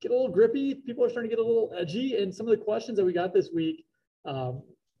starting to get a little grippy. People are starting to get a little edgy. And some of the questions that we got this week, I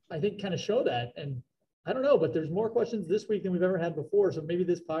think kind of show that. And I don't know, but there's more questions this week than we've ever had before. So maybe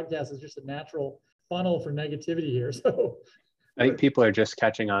this podcast is just a natural funnel for negativity here. So I think people are just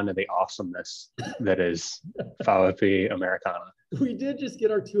catching on to the awesomeness that is VfB Americana. We did just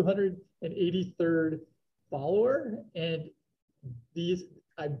get our 283rd follower. And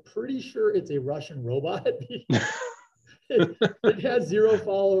I'm pretty sure it's a Russian robot. It has 0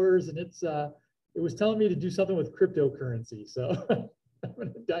 followers, and it was telling me to do something with cryptocurrency. So I'm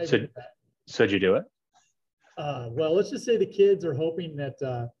going to dive into that. So did you do it? Well, let's just say the kids are hoping that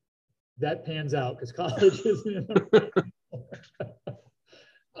that pans out because college isn't in the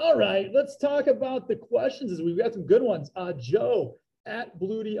All right, let's talk about the questions as we've got some good ones. Joe at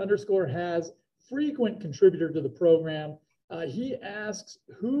Bluty_has, frequent contributor to the program. He asks,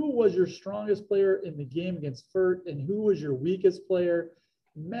 who was your strongest player in the game against Fürth and who was your weakest player?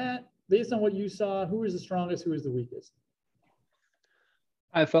 Matt, based on what you saw, who was the strongest, who was the weakest?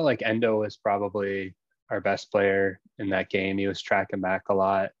 I felt like Endo was probably our best player in that game. He was tracking back a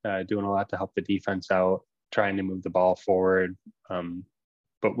lot, doing a lot to help the defense out, trying to move the ball forward.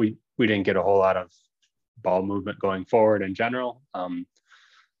 But we didn't get a whole lot of ball movement going forward in general.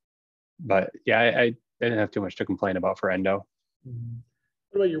 But yeah, I didn't have too much to complain about for Endo.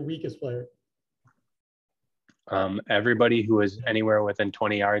 What about your weakest player? Everybody who was anywhere within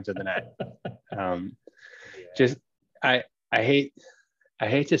 20 yards of the net. I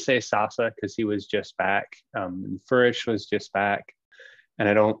hate to say Sasa because he was just back. And Furish was just back. And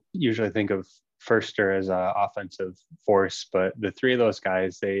I don't usually think of Förster as an offensive force, but the 3 of those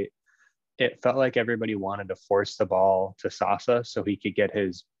guys, it felt like everybody wanted to force the ball to Sasa so he could get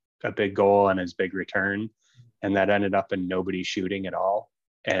a big goal and his big return. And that ended up in nobody shooting at all.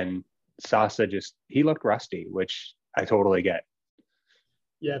 And Sasa he looked rusty, which I totally get.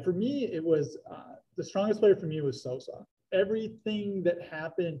 Yeah, for me, it was the strongest player for me was Sosa. Everything that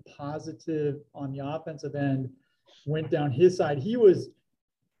happened positive on the offensive end went down his side. He was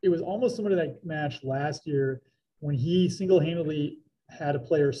it was almost similar to that match last year when he single-handedly had a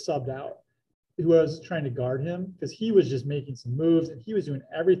player subbed out who was trying to guard him because he was just making some moves and he was doing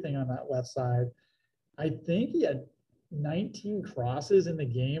everything on that left side. I think he had 19 crosses in the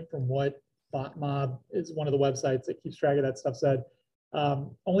game from what FotMob is one of the websites that keeps track of that stuff said.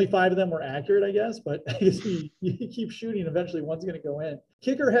 Only 5 of them were accurate, I guess, but I guess you keep shooting. Eventually one's going to go in.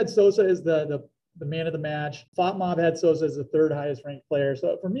 Kicker had Sosa as the man of the match. FotMob had Sosa as the 3rd highest ranked player.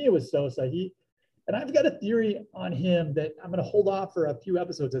 So for me, it was Sosa. And I've got a theory on him that I'm going to hold off for a few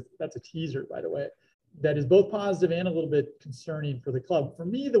episodes. That's a teaser, by the way, that is both positive and a little bit concerning for the club. For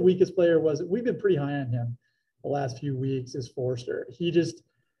me, the weakest player we've been pretty high on him the last few weeks, is Forster. He just,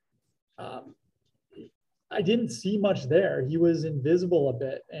 I didn't see much there. He was invisible a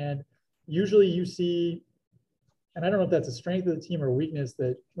bit. And usually you see, and I don't know if that's a strength of the team or a weakness,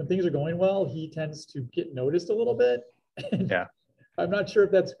 that when things are going well, he tends to get noticed a little bit. And yeah. I'm not sure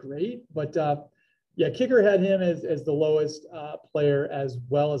if that's great, but yeah, Kicker had him as the lowest player, as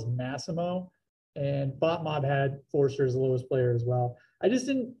well as Massimo, and FotMob had Forster as the lowest player as well. I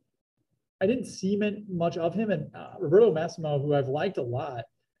didn't see much of him, and Roberto Massimo, who I've liked a lot,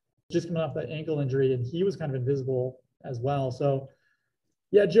 just coming off that ankle injury, and he was kind of invisible as well. So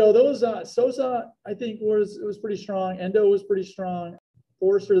yeah, Joe, those Sosa, I think was pretty strong. Endo was pretty strong.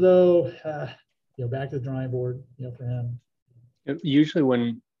 Forster, though, back to the drawing board, for him. Usually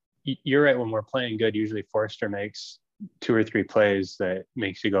when you're right, when we're playing good, usually Forster makes 2 or 3 plays that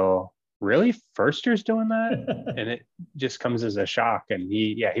makes you go, really? Forster's doing that? And it just comes as a shock. And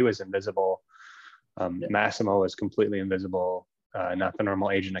he was invisible. Massimo was completely invisible. Not the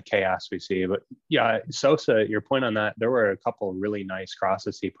normal agent of chaos we see, but yeah, Sosa, your point on that, there were a couple really nice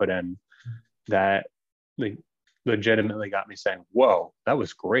crosses he put in that legitimately got me saying, whoa, that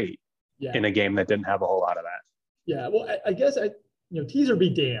was great, in a game that didn't have a whole lot of that. Yeah, well, I guess teaser be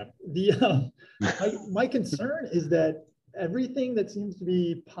damned. My concern is that everything that seems to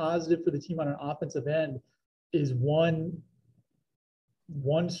be positive for the team on an offensive end is one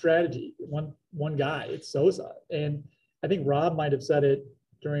strategy, one guy. It's Sosa. And I think Rob might have said it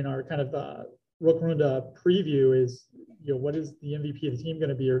during our kind of Rook Runda preview is, what is the MVP of the team going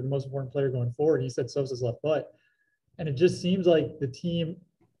to be, or the most important player going forward? He said Sosa's left foot. And it just seems like the team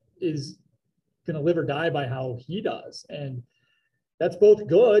is going to live or die by how he does. And that's both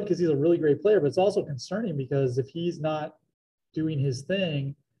good because he's a really great player, but it's also concerning because if he's not doing his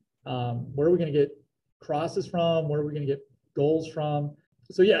thing, where are we going to get crosses from? Where are we going to get goals from?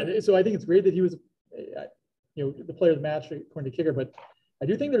 So yeah, so I think it's great that he was, the player of the match according to Kicker, but I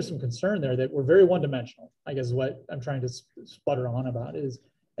do think there's some concern there that we're very one-dimensional, I guess is what I'm trying to sputter on about is,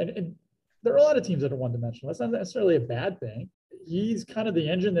 and there are a lot of teams that are one-dimensional. That's not necessarily a bad thing. He's kind of the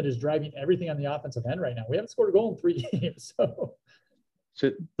engine that is driving everything on the offensive end right now. We haven't scored a goal in 3 games. So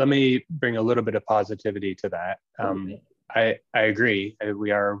let me bring a little bit of positivity to that. I agree.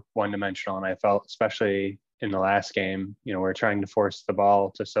 We are one-dimensional, and I felt, especially in the last game, we're trying to force the ball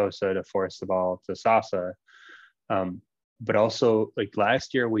to Sosa, to force the ball to Sasa. But also, like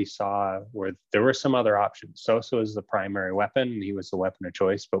last year, we saw where there were some other options. Sosa was the primary weapon. He was the weapon of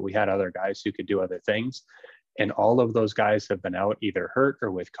choice, but we had other guys who could do other things. And all of those guys have been out either hurt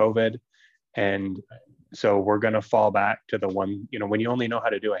or with COVID. And so we're going to fall back to the one, when you only know how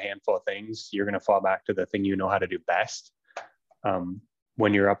to do a handful of things, you're going to fall back to the thing you know how to do best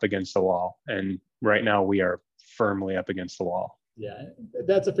when you're up against the wall. And right now we are firmly up against the wall. Yeah,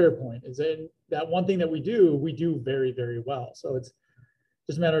 that's a fair point. Is that one thing that we do very, very well. So it's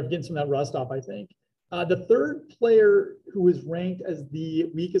just a matter of getting some of that rust off, I think. The third player who was ranked as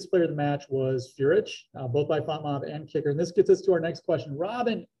the weakest player of the match was Furic, both by FotMob and Kicker. And this gets us to our next question.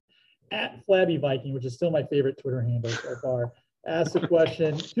 Robin at Flabby Viking, which is still my favorite Twitter handle so far, asked a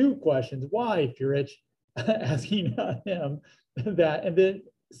question, 2 questions. Why Furic? Asking him that. And then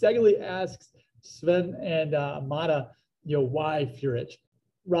secondly asks Sven and Mata, why Furic?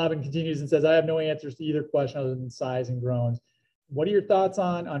 Robin continues and says, I have no answers to either question other than sighs and groans. What are your thoughts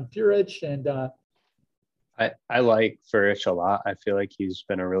on Furic? And I like Furic a lot. I feel like he's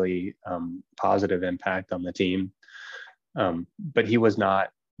been a really positive impact on the team. But he was not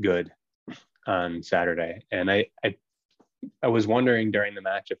good on Saturday. And I was wondering during the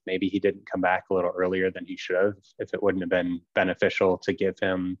match if maybe he didn't come back a little earlier than he should have, if it wouldn't have been beneficial to give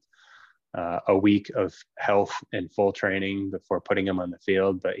him a week of health and full training before putting him on the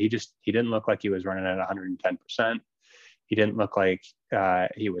field. But he didn't look like he was running at 110%. He didn't look like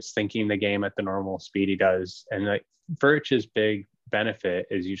he was thinking the game at the normal speed he does. And like Furic's big benefit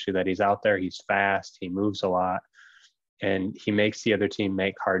is usually that he's out there, he's fast, he moves a lot, and he makes the other team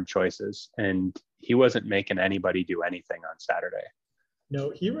make hard choices. And he wasn't making anybody do anything on Saturday.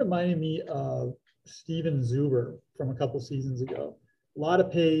 He reminded me of Steven Zuber from a couple seasons ago. A lot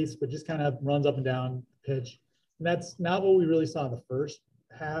of pace, but just kind of runs up and down the pitch. And that's not what we really saw in the first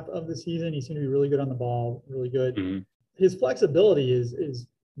half of the season. He seemed to be really good on the ball, really good. Mm-hmm. His flexibility is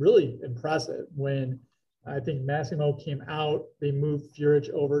really impressive. When I think Massimo came out, they moved Furic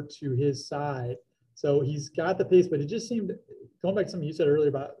over to his side. So he's got the pace, but it just seemed, going back to something you said earlier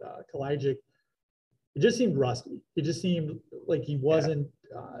about Kalajdzic, it just seemed rusty. It just seemed like he wasn't,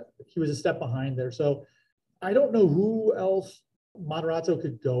 he was a step behind there. So I don't know who else Matarazzo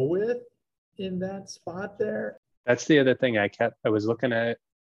could go with in that spot there. That's the other thing I was looking at,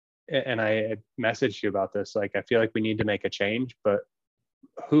 and I messaged you about this. Like, I feel like we need to make a change, but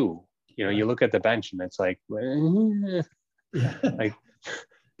who? You look at the bench and it's like, like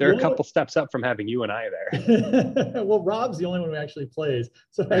they're a couple steps up from having you and I there. Well, Rob's the only one who actually plays.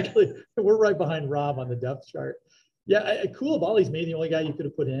 So actually, we're right behind Rob on the depth chart. Yeah, Koulibaly's maybe the only guy you could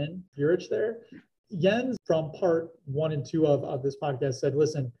have put in Furic there. Jens from part 1 and 2 of this podcast said,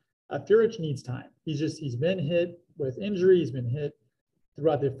 listen, Furic needs time. He's been hit with injury. He's been hit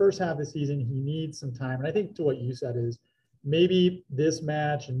throughout the first half of the season. He needs some time. And I think to what you said is maybe this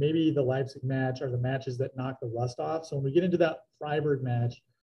match and maybe the Leipzig match are the matches that knock the rust off. So when we get into that Freiburg match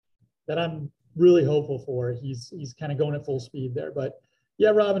that I'm really hopeful for, he's kind of going at full speed there. But yeah,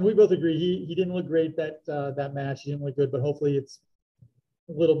 Robin, we both agree. He didn't look great that match. He didn't look good, but hopefully it's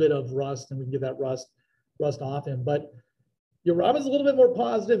a little bit of rust and we can get that rust off him. But Robin's a little bit more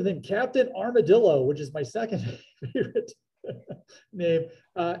positive than Captain Armadillo, which is my second favorite name,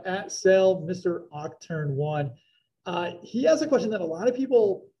 at Sale, Mr. Octurn 1. He has a question that a lot of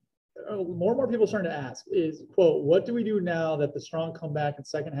people, more and more people are starting to ask is, quote, what do we do now that the strong comeback in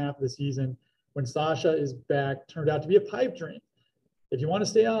second half of the season when Sasha is back turned out to be a pipe dream? If you want to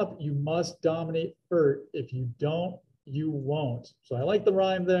stay up, you must dominate Fürth. If you don't, you won't. So I like the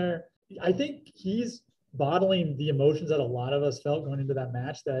rhyme there. I think he's bottling the emotions that a lot of us felt going into that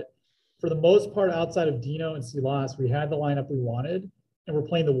match, that for the most part, outside of Dino and Silas, we had the lineup we wanted, and we're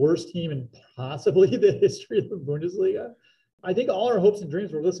playing the worst team in possibly the history of the Bundesliga. I think all our hopes and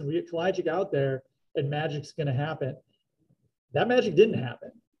dreams were, listen, we get Kalajdzic out there and magic's going to happen. That magic didn't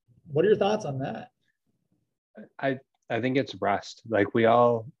happen. What are your thoughts on that? I think it's rust. Like, we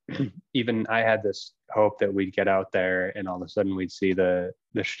all, even I had this hope that we'd get out there and all of a sudden we'd see the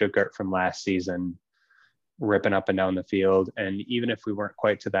Stuttgart from last season ripping up and down the field. And even if we weren't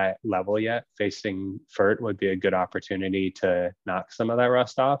quite to that level yet, facing Fürth would be a good opportunity to knock some of that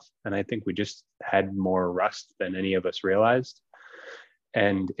rust off. And I think we just had more rust than any of us realized.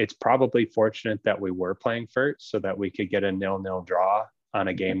 And it's probably fortunate that we were playing Fürth so that we could get a 0-0 draw on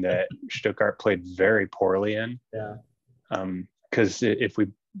a game that Stuttgart played very poorly in. Yeah. Because if we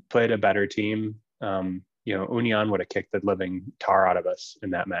played a better team, Union would have kicked the living tar out of us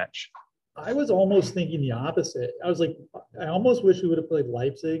in that match. I was almost thinking the opposite. I was like, I almost wish we would have played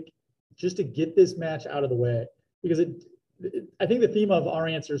Leipzig just to get this match out of the way, because I think the theme of our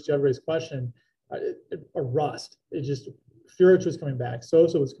answers to everybody's question are rust. It just, Furic was coming back,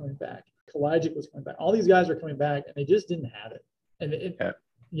 Sosa was coming back, Kalajdzic was coming back. All these guys are coming back, and they just didn't have it. And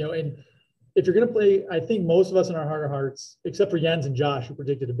and if you're going to play, I think most of us in our heart of hearts, except for Jens and Josh, who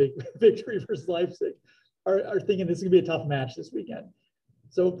predicted a big victory versus Leipzig, are thinking this is going to be a tough match this weekend.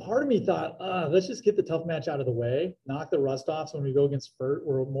 So part of me thought, let's just get the tough match out of the way, knock the rust off. So when we go against Fürth,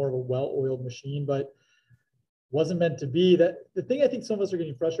 we're more of a well-oiled machine, but wasn't meant to be. That the thing I think some of us are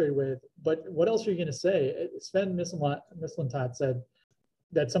getting frustrated with, but what else are you going to say? Sven Mislintat said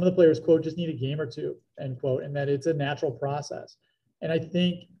that some of the players, quote, just need a game or two, end quote, and that it's a natural process. And I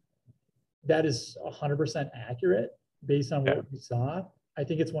think that is 100% accurate based on what we saw. I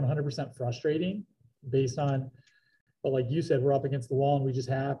think it's 100% frustrating based on, but like you said, we're up against the wall and we just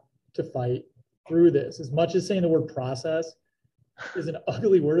have to fight through this. As much as saying the word process is an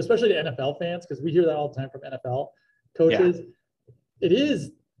ugly word, especially to NFL fans, because we hear that all the time from NFL coaches. Yeah. It is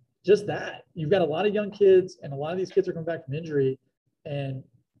just that. You've got a lot of young kids, and a lot of these kids are coming back from injury. And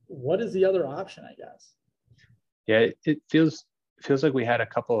what is the other option, I guess? Yeah, it feels like we had a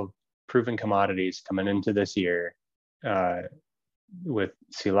couple of proven commodities coming into this year with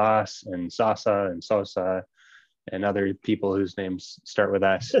Silas and Sasa and Sosa and other people whose names start with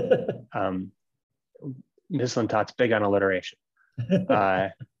S. Mislintat's big on alliteration.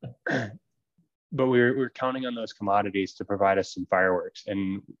 But we're counting on those commodities to provide us some fireworks.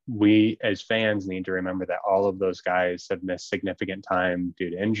 And we, as fans, need to remember that all of those guys have missed significant time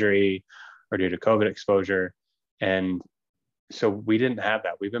due to injury or due to COVID exposure. And so we didn't have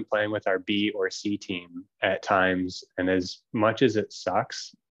that. We've been playing with our B or C team at times. And as much as it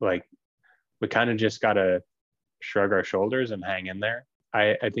sucks, like, we kind of just got to shrug our shoulders and hang in there.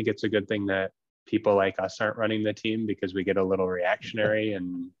 I think it's a good thing that people like us aren't running the team, because we get a little reactionary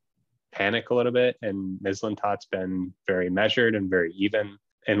and panic a little bit. And Mislintat's been very measured and very even.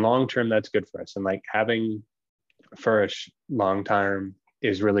 And long term, that's good for us. And like having Furish long term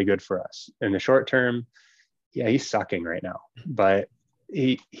is really good for us. In the short term, yeah, he's sucking right now, but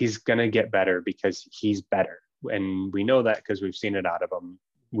he's gonna get better because he's better. And we know that because we've seen it out of him.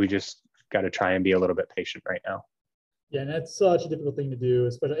 We just got to try and be a little bit patient right now. Yeah, and that's such a difficult thing to do.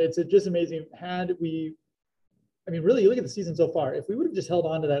 Especially, it's just amazing. Really, you look at the season so far. If we would have just held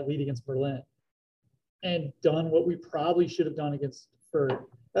on to that lead against Berlin and done what we probably should have done against Fürth,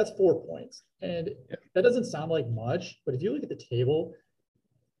 that's 4 points. And that doesn't sound like much, but if you look at the table,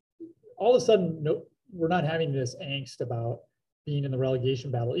 all of a sudden, we're not having this angst about being in the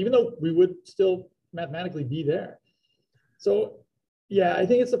relegation battle, even though we would still mathematically be there. So, yeah, I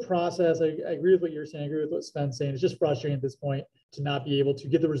think it's a process. I agree with what you're saying. I agree with what Sven's saying. It's just frustrating at this point to not be able to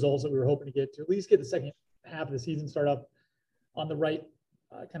get the results that we were hoping to get, to at least get the second half of the season start up on the right,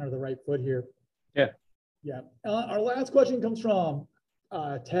 kind of the right foot here. Yeah. Yeah. Our last question comes from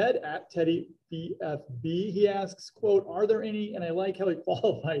Ted at Teddy BFB. He asks, quote, are there any, and I like how he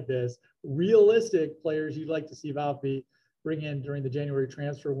qualified this, realistic players you'd like to see Valby bring in during the January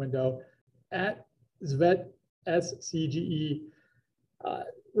transfer window? At Zvet SCGE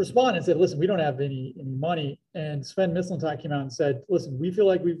responded and said, listen, we don't have any money. And Sven Mislintat came out and said, listen, we feel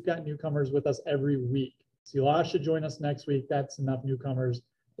like we've got newcomers with us every week. Silas should join us next week. That's enough newcomers.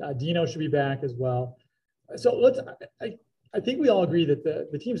 Dino should be back as well. So I think we all agree that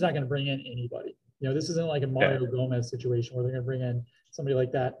the team's not going to bring in anybody. This isn't like a Mario Gomez situation where they're going to bring in somebody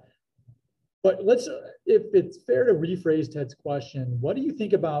like that. But if it's fair to rephrase Ted's question, what do you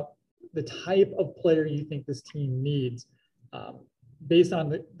think about the type of player you think this team needs, based on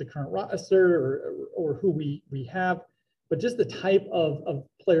the current roster or who we have, but just the type of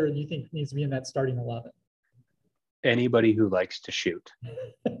player you think needs to be in that starting 11? Anybody who likes to shoot.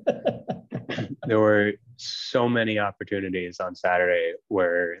 There were so many opportunities on Saturday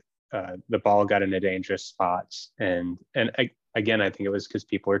where the ball got into dangerous spots. And again, I think it was because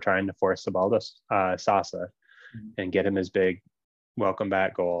people were trying to force the ball to Sasa and get him his big welcome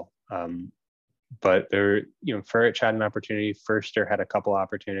back goal. But there, Furic had an opportunity. Förster had a couple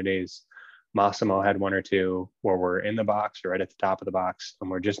opportunities. Massimo had one or two where we're in the box or right at the top of the box, and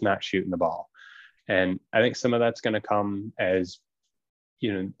we're just not shooting the ball. And I think some of that's going to come as,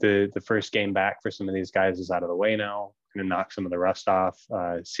 the first game back for some of these guys is out of the way now. Going to knock some of the rust off.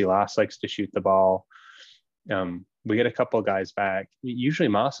 Silas likes to shoot the ball. We get a couple of guys back. Usually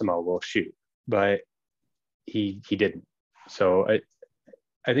Massimo will shoot, but he didn't. So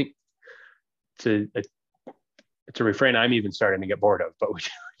I think it's a refrain I'm even starting to get bored of, but we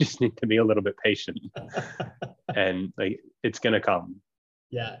just need to be a little bit patient. And it's going to come.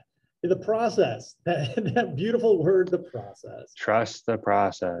 Yeah. The process, that beautiful word, the process. Trust the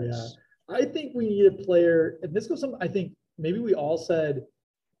process. Yeah. I think we need a player, and this goes I think maybe we all said,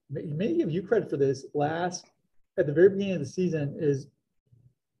 maybe give you credit for this, at the very beginning of the season, is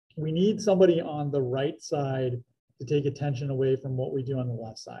we need somebody on the right side to take attention away from what we do on the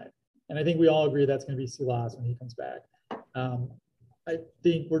left side. And I think we all agree that's going to be Silas when he comes back. I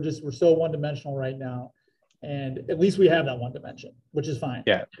think we're so one-dimensional right now. And at least we have that one dimension, which is fine.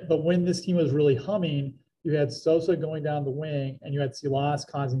 Yeah. But when this team was really humming, you had Sosa going down the wing and you had Silas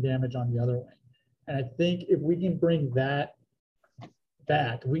causing damage on the other wing. And I think if we can bring that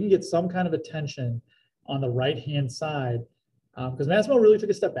back, we can get some kind of attention on the right-hand side, because Massimo really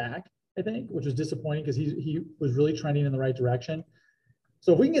took a step back, I think, which was disappointing because he was really trending in the right direction.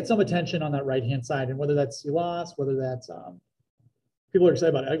 So if we can get some attention on that right-hand side, and whether that's Silas, whether that's people are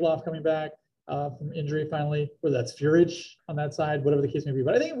excited about Egloff coming back from injury finally, whether that's Furic on that side, whatever the case may be.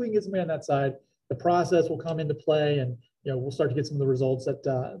 But I think if we can get somebody on that side, the process will come into play, and we'll start to get some of the results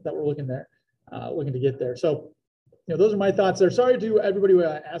that we're looking to get there. So those are my thoughts there. Sorry to everybody who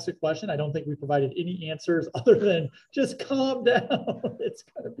asked a question. I don't think we provided any answers other than just calm down. It's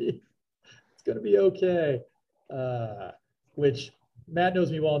gonna be okay. Which Matt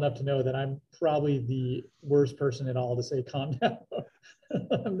knows me well enough to know that I'm probably the worst person at all to say calm down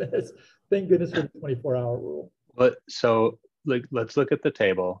on this. Thank goodness for the 24-hour rule. But so let's look at the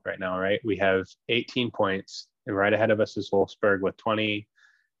table right now, right? We have 18 points, and right ahead of us is Wolfsburg with 20.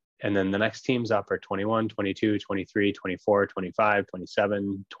 And then the next teams up are 21, 22, 23, 24, 25,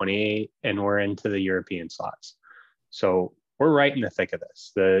 27, 28, and we're into the European slots. So we're right in the thick of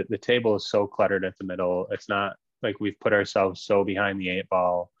this. The table is so cluttered at the middle. It's not like we've put ourselves so behind the 8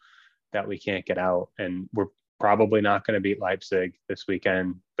 ball that we can't get out. And we're probably not going to beat Leipzig this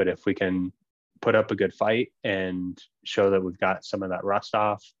weekend, but if we can put up a good fight and show that we've got some of that rust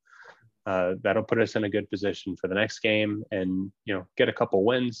off. That'll put us in a good position for the next game, and get a couple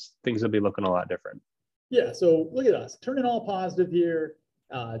wins. Things will be looking a lot different. Yeah. So look at us turning all positive here.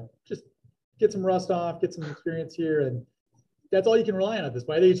 Just get some rust off, get some experience here, and that's all you can rely on at this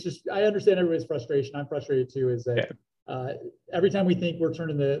point. I think it's just, I understand everybody's frustration. I'm frustrated too. Is that every time we think we're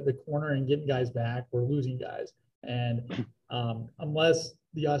turning the corner and getting guys back, we're losing guys. And unless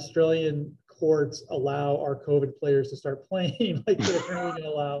the Australian courts allow our COVID players to start playing like they're currently going to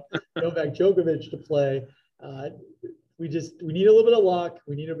allow Novak Djokovic to play, we need a little bit of luck.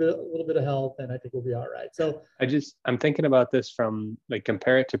 We need a little bit of health, and I think we'll be all right. So I'm thinking about this from, like,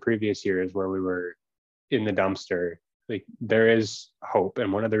 compare it to previous years where we were in the dumpster. Like, there is hope.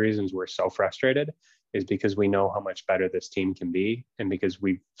 And one of the reasons we're so frustrated is because we know how much better this team can be, and because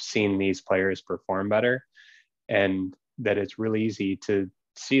we've seen these players perform better, and that it's really easy to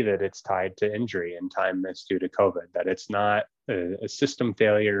see that it's tied to injury and time missed due to COVID, that it's not a system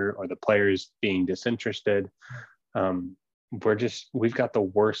failure or the players being disinterested. We've got the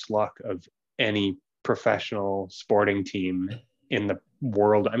worst luck of any professional sporting team in the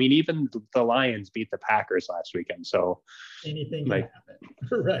world. I mean, even the Lions beat the Packers last weekend. So anything can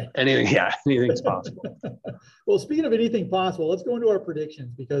happen. Right. Anything's possible. Well, speaking of anything possible, let's go into our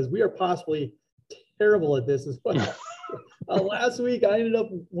predictions, because we are possibly terrible at this as well. Last week, I ended up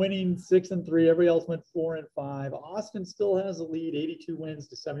winning 6-3. Everybody else went 4-5. Austin still has the lead, 82 wins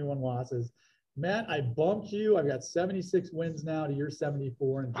to 71 losses. Matt, I bumped you. I've got 76 wins now to your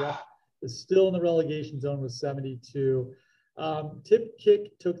 74, and Jeff is still in the relegation zone with 72. Tip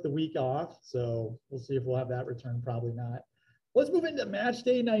Kick took the week off, so we'll see if we'll have that return. Probably not. Let's move into match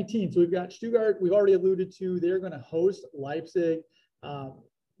day 19. So we've got Stuttgart, we've already alluded to. They're going to host Leipzig.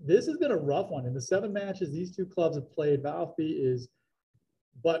 This has been a rough one. In the 7 matches these two clubs have played, VfB is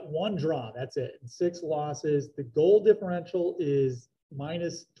but 1 draw. That's it. And 6 losses. The goal differential is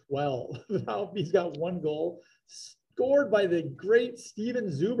 -12. VfB's got 1 goal scored by the great Steven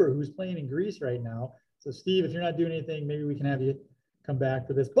Zuber, who's playing in Greece right now. So, Steve, if you're not doing anything, maybe we can have you come back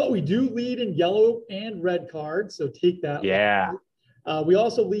for this. But we do lead in yellow and red cards, so take that. Yeah. We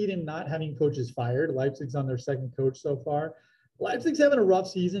also lead in not having coaches fired. Leipzig's on their 2nd coach so far. Leipzig's having a rough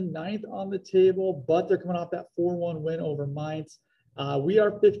season, 9th on the table, but they're coming off that 4-1 win over Mainz. We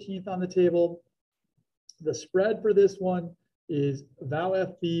are 15th on the table. The spread for this one is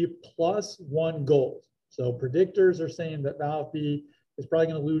VfB +1 goal. So predictors are saying that VfB is probably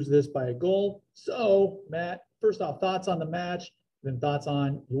going to lose this by a goal. So, Matt, first off, thoughts on the match, then thoughts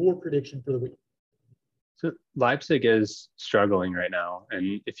on your prediction for the week. So Leipzig is struggling right now.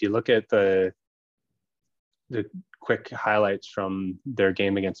 And if you look at the quick highlights from their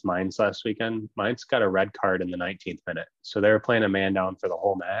game against Mainz last weekend, Mainz got a red card in the 19th minute. So they were playing a man down for the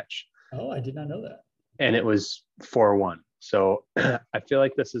whole match. Oh, I did not know that. And it was 4-1. So I feel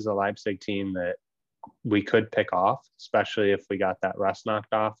like this is a Leipzig team that we could pick off, especially if we got that rust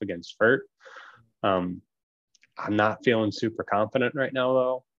knocked off against Fürth. I'm not feeling super confident right now,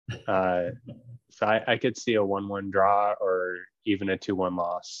 though. So I could see a 1-1 draw or even a 2-1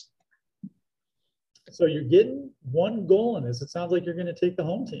 loss. So you're getting 1 goal in this. It sounds like you're going to take the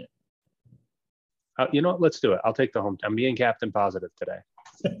home team. You know what? Let's do it. I'll take the home team. I'm being captain positive today.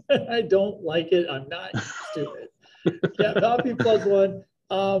 I don't like it. I'm not stupid. Yeah, VfB +1.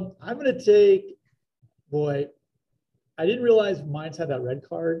 I'm going to take, boy, I didn't realize Mainz had that red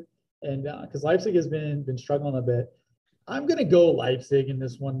card, and because Leipzig has been struggling a bit. I'm going to go Leipzig in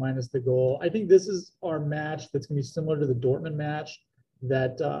this one minus the goal. I think this is our match that's going to be similar to the Dortmund match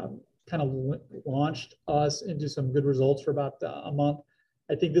that kind of launched us into some good results for about a month.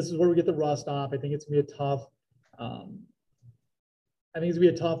 I think this is where we get the rust off. I think it's going to be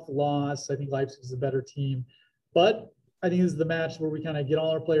a tough loss. I think Leipzig is a better team, but I think this is the match where we kind of get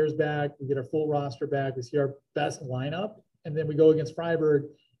all our players back, we get our full roster back, we see our best lineup, and then we go against Freiburg.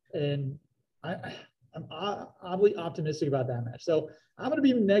 And I'm oddly optimistic about that match. So I'm going to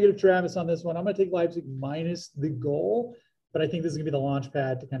be negative Travis on this one. I'm going to take Leipzig minus the goal, but I think this is going to be the launch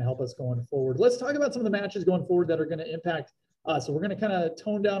pad to kind of help us going forward. Let's talk about some of the matches going forward that are going to impact us. So we're going to kind of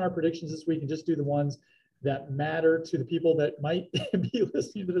tone down our predictions this week and just do the ones that matter to the people that might be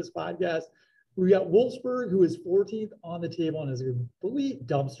listening to this podcast. We got Wolfsburg, who is 14th on the table and is a complete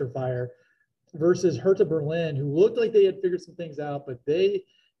dumpster fire, versus Hertha Berlin, who looked like they had figured some things out, but they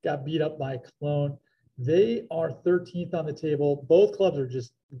got beat up by Cologne. They are 13th on the table. Both clubs are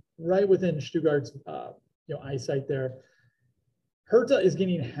just right within Stuttgart's eyesight there. Hertha is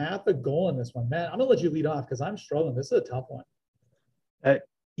getting half a goal in this one. Matt, I'm going to let you lead off because I'm struggling. This is a tough one.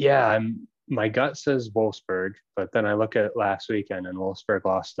 My gut says Wolfsburg, but then I look at last weekend and Wolfsburg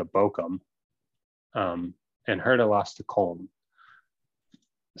lost to Bochum. and Herta lost to Colm.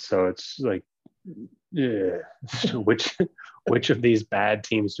 So it's like, yeah, which of these bad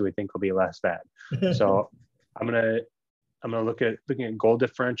teams do we think will be less bad? So I'm gonna looking at goal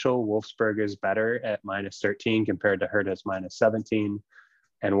differential. Wolfsburg is better at -13 compared to Herta's -17,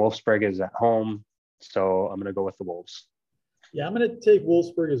 and Wolfsburg is at home. So I'm gonna go with the Wolves. Yeah, I'm gonna take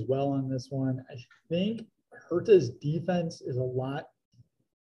Wolfsburg as well on this one. I think Herta's defense is a lot.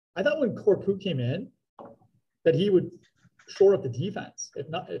 I thought when Korkut came in that he would shore up the defense.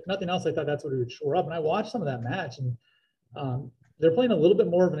 If nothing else, I thought that's what he would shore up. And I watched some of that match, and they're playing a little bit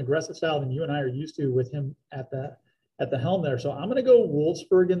more of an aggressive style than you and I are used to with him at the helm there. So I'm going to go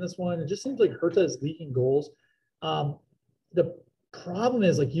Wolfsburg in this one. It just seems like Herta is leaking goals. The problem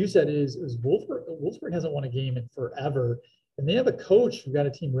is, like you said, is Wolfsburg hasn't won a game in forever, and they have a coach who got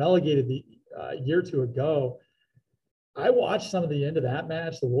a team relegated a year or two ago. I watched some of the end of that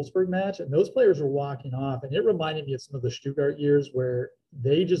match, the Wolfsburg match, and those players were walking off, and it reminded me of some of the Stuttgart years where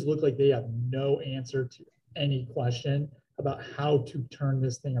they just look like they have no answer to any question about how to turn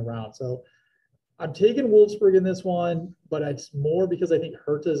this thing around. So I'm taking Wolfsburg in this one, but it's more because I think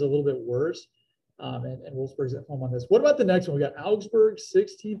Herta is a little bit worse, and Wolfsburg's at home on this. What about the next one? We got Augsburg,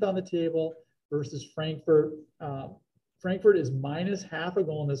 16th on the table versus Frankfurt. Frankfurt is -0.5 a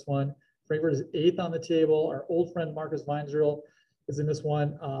goal in this one. Frankfurt is 8th on the table. Our old friend Marcus Weinzierl is in this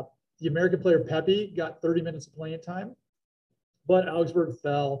one. The American player Pepe got 30 minutes of playing time, but Augsburg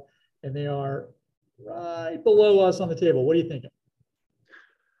fell, and they are right below us on the table. What are you thinking?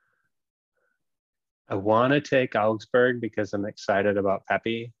 I want to take Augsburg because I'm excited about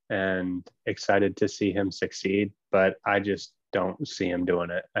Pepe and excited to see him succeed, but I just don't see him doing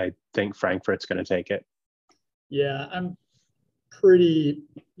it. I think Frankfurt's going to take it. Yeah,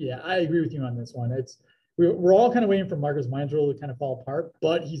 I agree with you on this one. We're all kind of waiting for Marcus Weinzierl to kind of fall apart,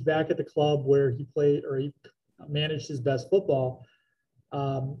 but he's back at the club where he played or he managed his best football.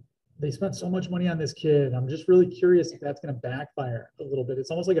 They spent so much money on this kid. I'm just really curious if that's going to backfire a little bit.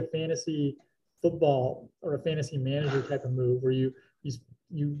 It's almost like a fantasy football or a fantasy manager type of move where you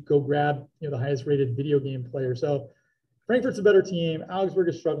go grab the highest rated video game player. So Frankfurt's a better team. Augsburg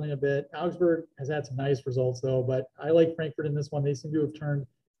is struggling a bit. Augsburg has had some nice results though, but I like Frankfurt in this one. They seem to have turned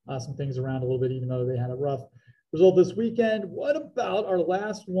some things around a little bit, even though they had a rough result this weekend. What about our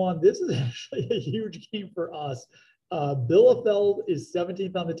last one? This is actually a huge game for us. Bielefeld is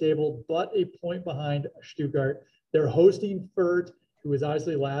 17th on the table, but a point behind Stuttgart. They're hosting Fürth, who is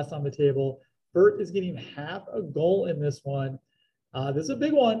obviously last on the table. Fürth is getting half a goal in this one. This is a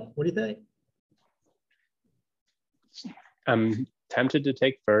big one. What do you think? I'm tempted to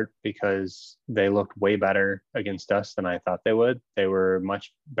take Fürth because they looked way better against us than I thought they would. They were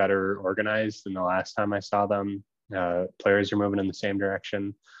much better organized than the last time I saw them. Players are moving in the same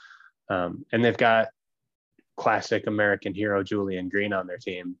direction. And they've got classic American hero Julian Green on their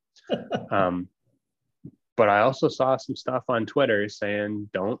team. But I also saw some stuff on Twitter saying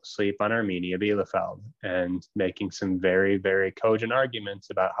don't sleep on Arminia Bielefeld and making some very, very cogent arguments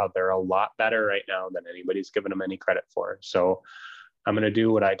about how they're a lot better right now than anybody's given them any credit for. So I'm going to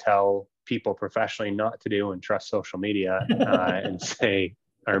do what I tell people professionally not to do and trust social media and say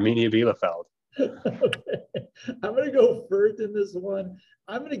Arminia Bielefeld. Okay. I'm going to go Fürth in this one.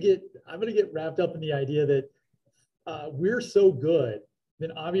 I'm going to get wrapped up in the idea that we're so good.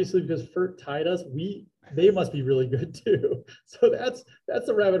 Then obviously because Fürth tied us, they must be really good too. So that's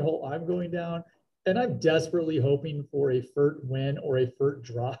the rabbit hole I'm going down. And I'm desperately hoping for a Fürth win or a Fürth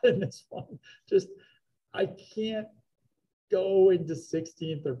draw in this one. I can't go into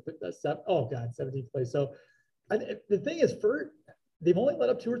 16th or 17th place. So the thing is, Fürth, they've only let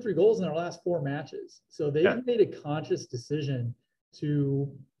up 2 or 3 goals in their last 4 matches. So they've made a conscious decision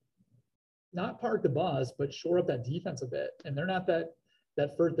to not park the bus, but shore up that defense a bit. And they're not that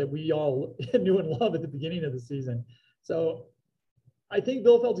Fürth that we all knew and loved at the beginning of the season. So I think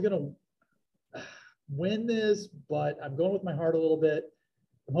Bielefeld's going to win this, but I'm going with my heart a little bit.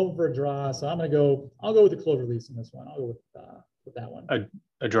 I'm hoping for a draw. So I'll go with the Cloverleafs in this one. I'll go with that one.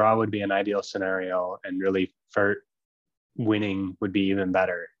 A draw would be an ideal scenario, and really Fürth winning would be even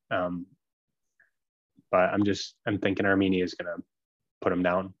better. But I'm thinking Arminia is going to put them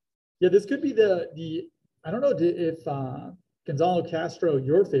down. Yeah, this could be the I don't know if Gonzalo Castro,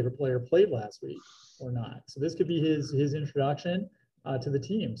 your favorite player, played last week or not. So this could be his introduction to the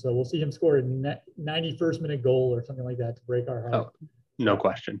team. So we'll see him score a 91st minute goal or something like that to break our heart. Oh, no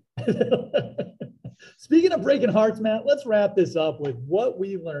question. Speaking of breaking hearts, Matt, let's wrap this up with what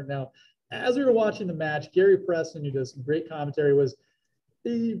we learned. Now, as we were watching the match, Gary Preston, who does some great commentary, was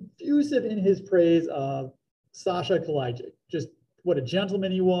effusive in his praise of Sasha Kalajdzic. Just what a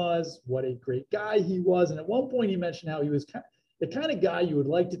gentleman he was, what a great guy he was. And at one point he mentioned how he was the kind of guy you would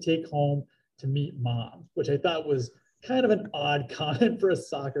like to take home to meet mom, which I thought was kind of an odd comment for a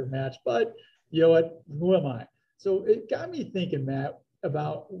soccer match, but you know what, who am I? So it got me thinking, Matt,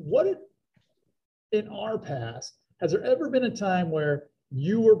 about in our past, has there ever been a time where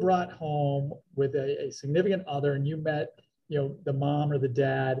you were brought home with a significant other and you met, the mom or the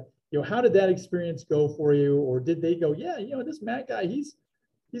dad? How did that experience go for you? Or did they go, yeah, this Matt guy, he's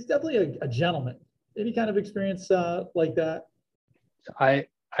definitely a gentleman. Any kind of experience like that? I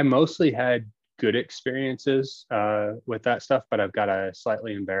mostly had good experiences with that stuff, but I've got a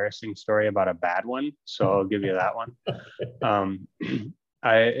slightly embarrassing story about a bad one. So I'll give you that one.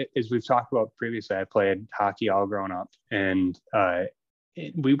 As we've talked about previously, I played hockey all growing up, and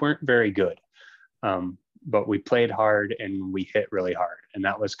we weren't very good. But we played hard and we hit really hard. And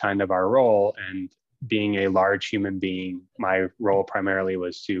that was kind of our role. And being a large human being, my role primarily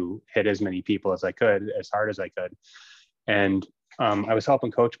was to hit as many people as I could, as hard as I could. And I was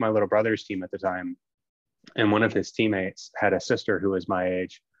helping coach my little brother's team at the time. And one of his teammates had a sister who was my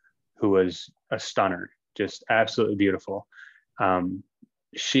age, who was a stunner, just absolutely beautiful.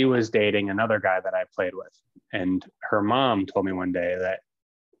 She was dating another guy that I played with. And her mom told me one day that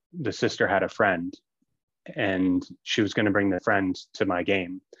the sister had a friend, and she was going to bring the friend to my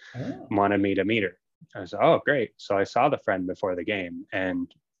game, wanted me to meet her. I was, oh, great. So I saw the friend before the game,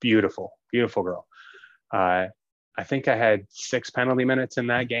 and beautiful, beautiful girl. I think I had 6 penalty minutes in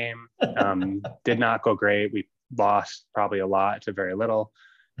that game. Did not go great. We lost probably a lot to very little.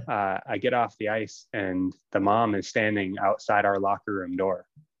 I get off the ice, and the mom is standing outside our locker room door.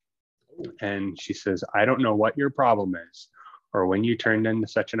 And she says, I don't know what your problem is, or when you turned into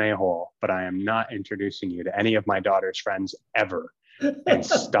such an a-hole, but I am not introducing you to any of my daughter's friends ever, and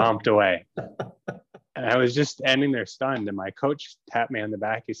stomped away. And I was just standing there stunned, and my coach tapped me on the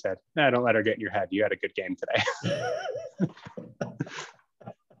back. He said, no, don't let her get in your head. You had a good game today.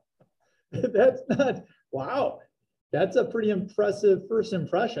 That's not, wow. That's a pretty impressive first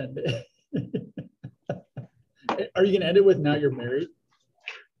impression. Are you going to end it with, now you're married?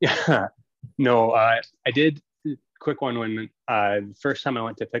 Yeah. No, I did. Quick one. When the first time I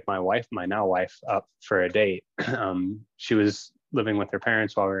went to pick my now wife up for a date, she was living with her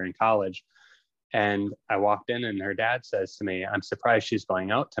parents while we were in college. And I walked in, and her dad says to me, I'm surprised she's going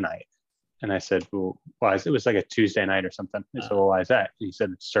out tonight. And I said, well, why? It was like a Tuesday night or something. I said, well, why is that? And he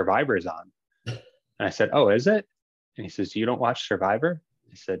said, Survivor's on. And I said, oh, is it? And he says, you don't watch Survivor?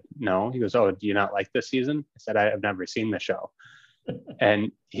 I said, no. He goes, oh, do you not like this season? I said, I've never seen the show.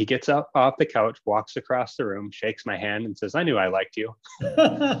 And he gets up off the couch, walks across the room, shakes my hand, and says, I knew I liked you.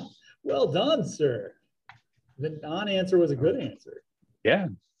 Well done, sir. The non-answer was a good answer. Yeah.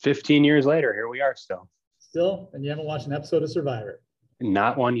 15 years later, here we are still. And you haven't watched an episode of Survivor?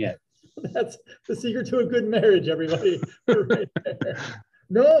 Not one yet. That's the secret to a good marriage, everybody. Right there.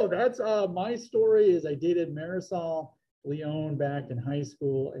 No, that's my story is I dated Marisol Leone back in high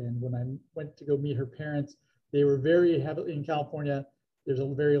school. And when I went to go meet her parents, they were very heavily in California. There's a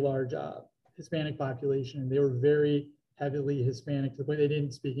very large Hispanic population, and they were very heavily Hispanic to the point they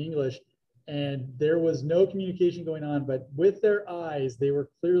didn't speak English. And there was no communication going on, but with their eyes, they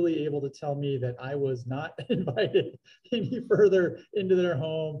were clearly able to tell me that I was not invited any further into their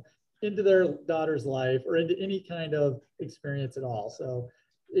home, into their daughter's life, or into any kind of experience at all. So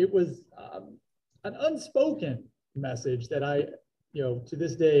it was an unspoken message that I, to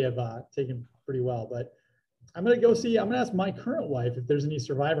this day have taken pretty well. But I'm going to ask my current wife if there's any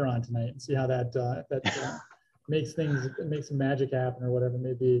Survivor on tonight and see how that makes some magic happen or whatever it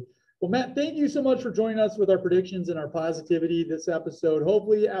may be. Well, Matt, thank you so much for joining us with our predictions and our positivity this episode.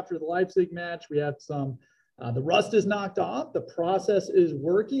 Hopefully after the Leipzig match, we have some, the rust is knocked off, the process is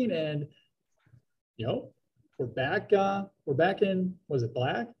working, and, we're back in, was it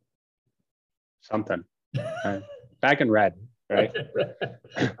black? Something. Back in red, right?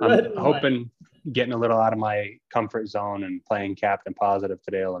 I'm hoping getting a little out of my comfort zone and playing Captain Positive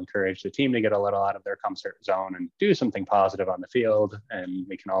today will encourage the team to get a little out of their comfort zone and do something positive on the field, and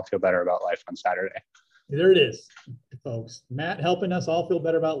we can all feel better about life on Saturday. There it is, folks. Matt helping us all feel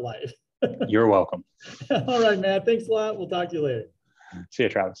better about life. You're welcome. All right, Matt. Thanks a lot. We'll talk to you later. See you,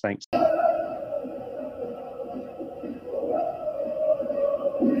 Travis. Thanks.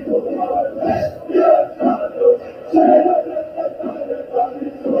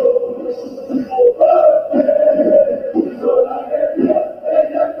 Oh,